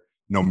wear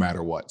no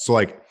matter what. So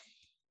like,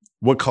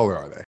 what color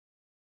are they?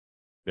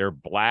 They're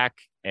black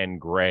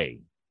and gray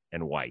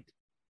and white.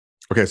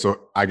 Okay,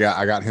 so I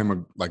got him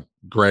a like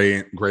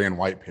gray and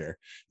white pair.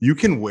 You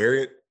can wear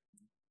it.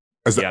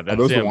 Are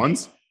those the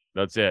ones?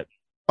 That's it.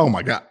 Oh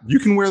my God, you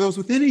can wear those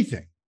with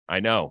anything.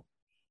 I know.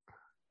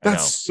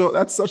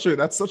 That's such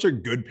a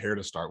good pair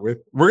to start with.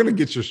 We're gonna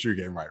get your shoe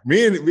game right.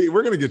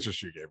 We're gonna get your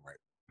shoe game right.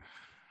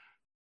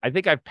 I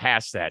think I've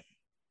passed that.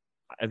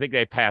 I think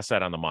they passed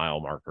that on the mile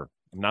marker.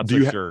 I'm not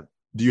sure.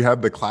 Do you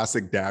have the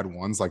classic dad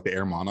ones like the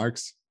Air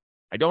Monarchs?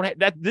 I don't have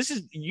that.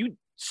 You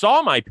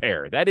saw my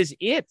pair. That is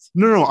it.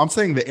 No. I'm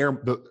saying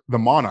the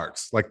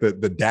Monarchs, like the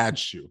dad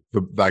shoe,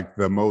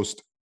 the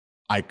most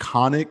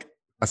iconic,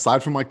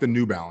 aside from like the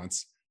New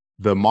Balance.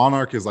 The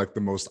Monarch is like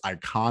the most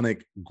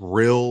iconic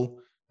grill,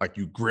 like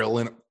you grill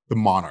in the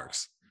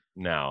Monarchs.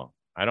 No,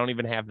 I don't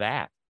even have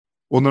that.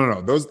 Well,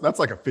 no. That's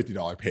like a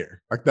 $50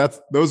 pair. Like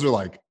that's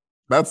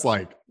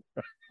like,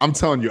 I'm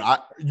telling you,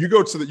 you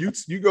go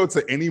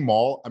to any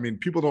mall. I mean,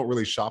 people don't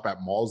really shop at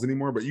malls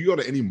anymore, but you go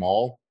to any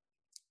mall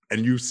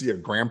and you see a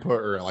grandpa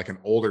or like an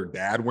older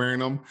dad wearing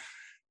them.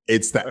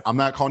 It's that. I'm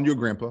not calling you a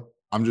grandpa.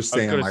 I'm just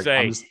saying,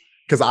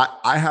 because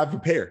I have a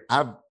pair.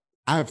 I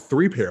have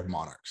 3 pair of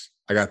Monarchs.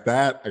 I got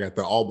that. I got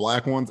the all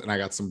black ones, and I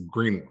got some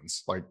green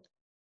ones. Like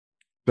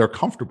they're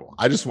comfortable.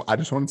 I just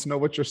wanted to know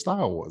what your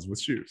style was with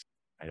shoes.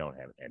 I don't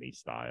have any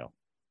style.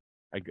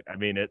 I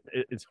mean,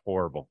 it's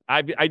horrible.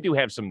 I do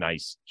have some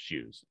nice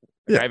shoes.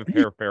 Like, I have a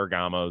pair of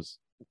Ferragamos.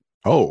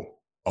 Oh.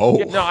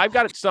 Yeah, no, I've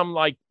got some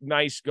like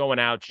nice going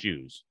out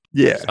shoes.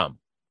 Yeah. Some,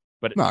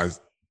 but no,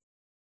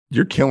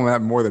 you're killing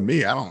that more than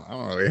me. I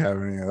don't really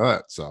have any of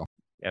that. So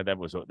yeah, that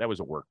was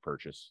a work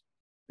purchase.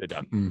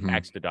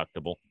 Tax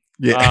deductible.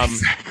 Yeah,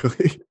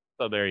 exactly.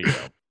 So there you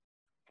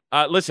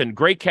go. Listen,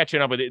 great catching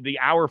up with it. The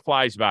hour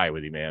flies by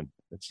with you, man.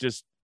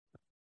 It's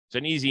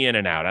an easy in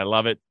and out. I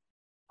love it.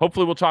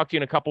 Hopefully we'll talk to you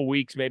in a couple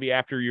weeks, maybe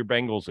after your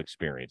Bengals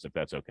experience, if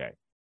that's okay.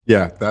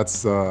 Yeah,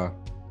 that's what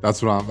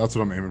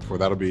I'm aiming for.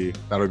 That'll be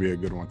a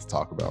good one to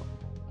talk about.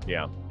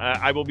 Yeah.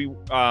 I will be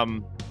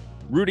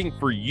rooting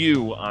for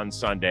you on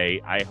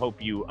Sunday. I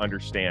hope you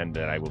understand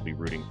that I will be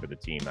rooting for the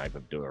team I've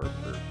adored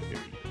for 50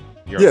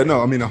 years. Yeah,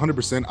 no, I mean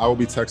 100%. I will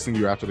be texting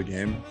you after the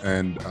game,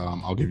 and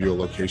I'll give you a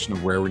location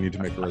of where we need to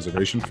make a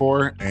reservation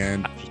for,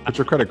 and just put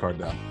your credit card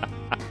down.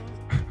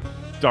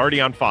 It's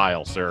already on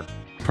file, sir.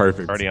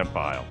 Perfect. Already on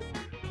file.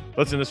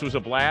 Listen, this was a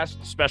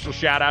blast. Special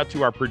shout out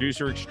to our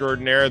producer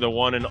extraordinaire, the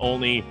one and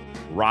only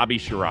Robbie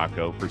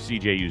Scirocco for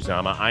CJ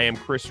Uzama. I am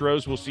Chris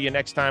Rose. We'll see you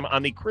next time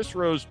on the Chris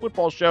Rose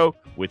Football Show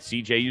with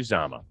CJ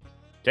Uzama.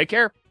 Take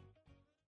care.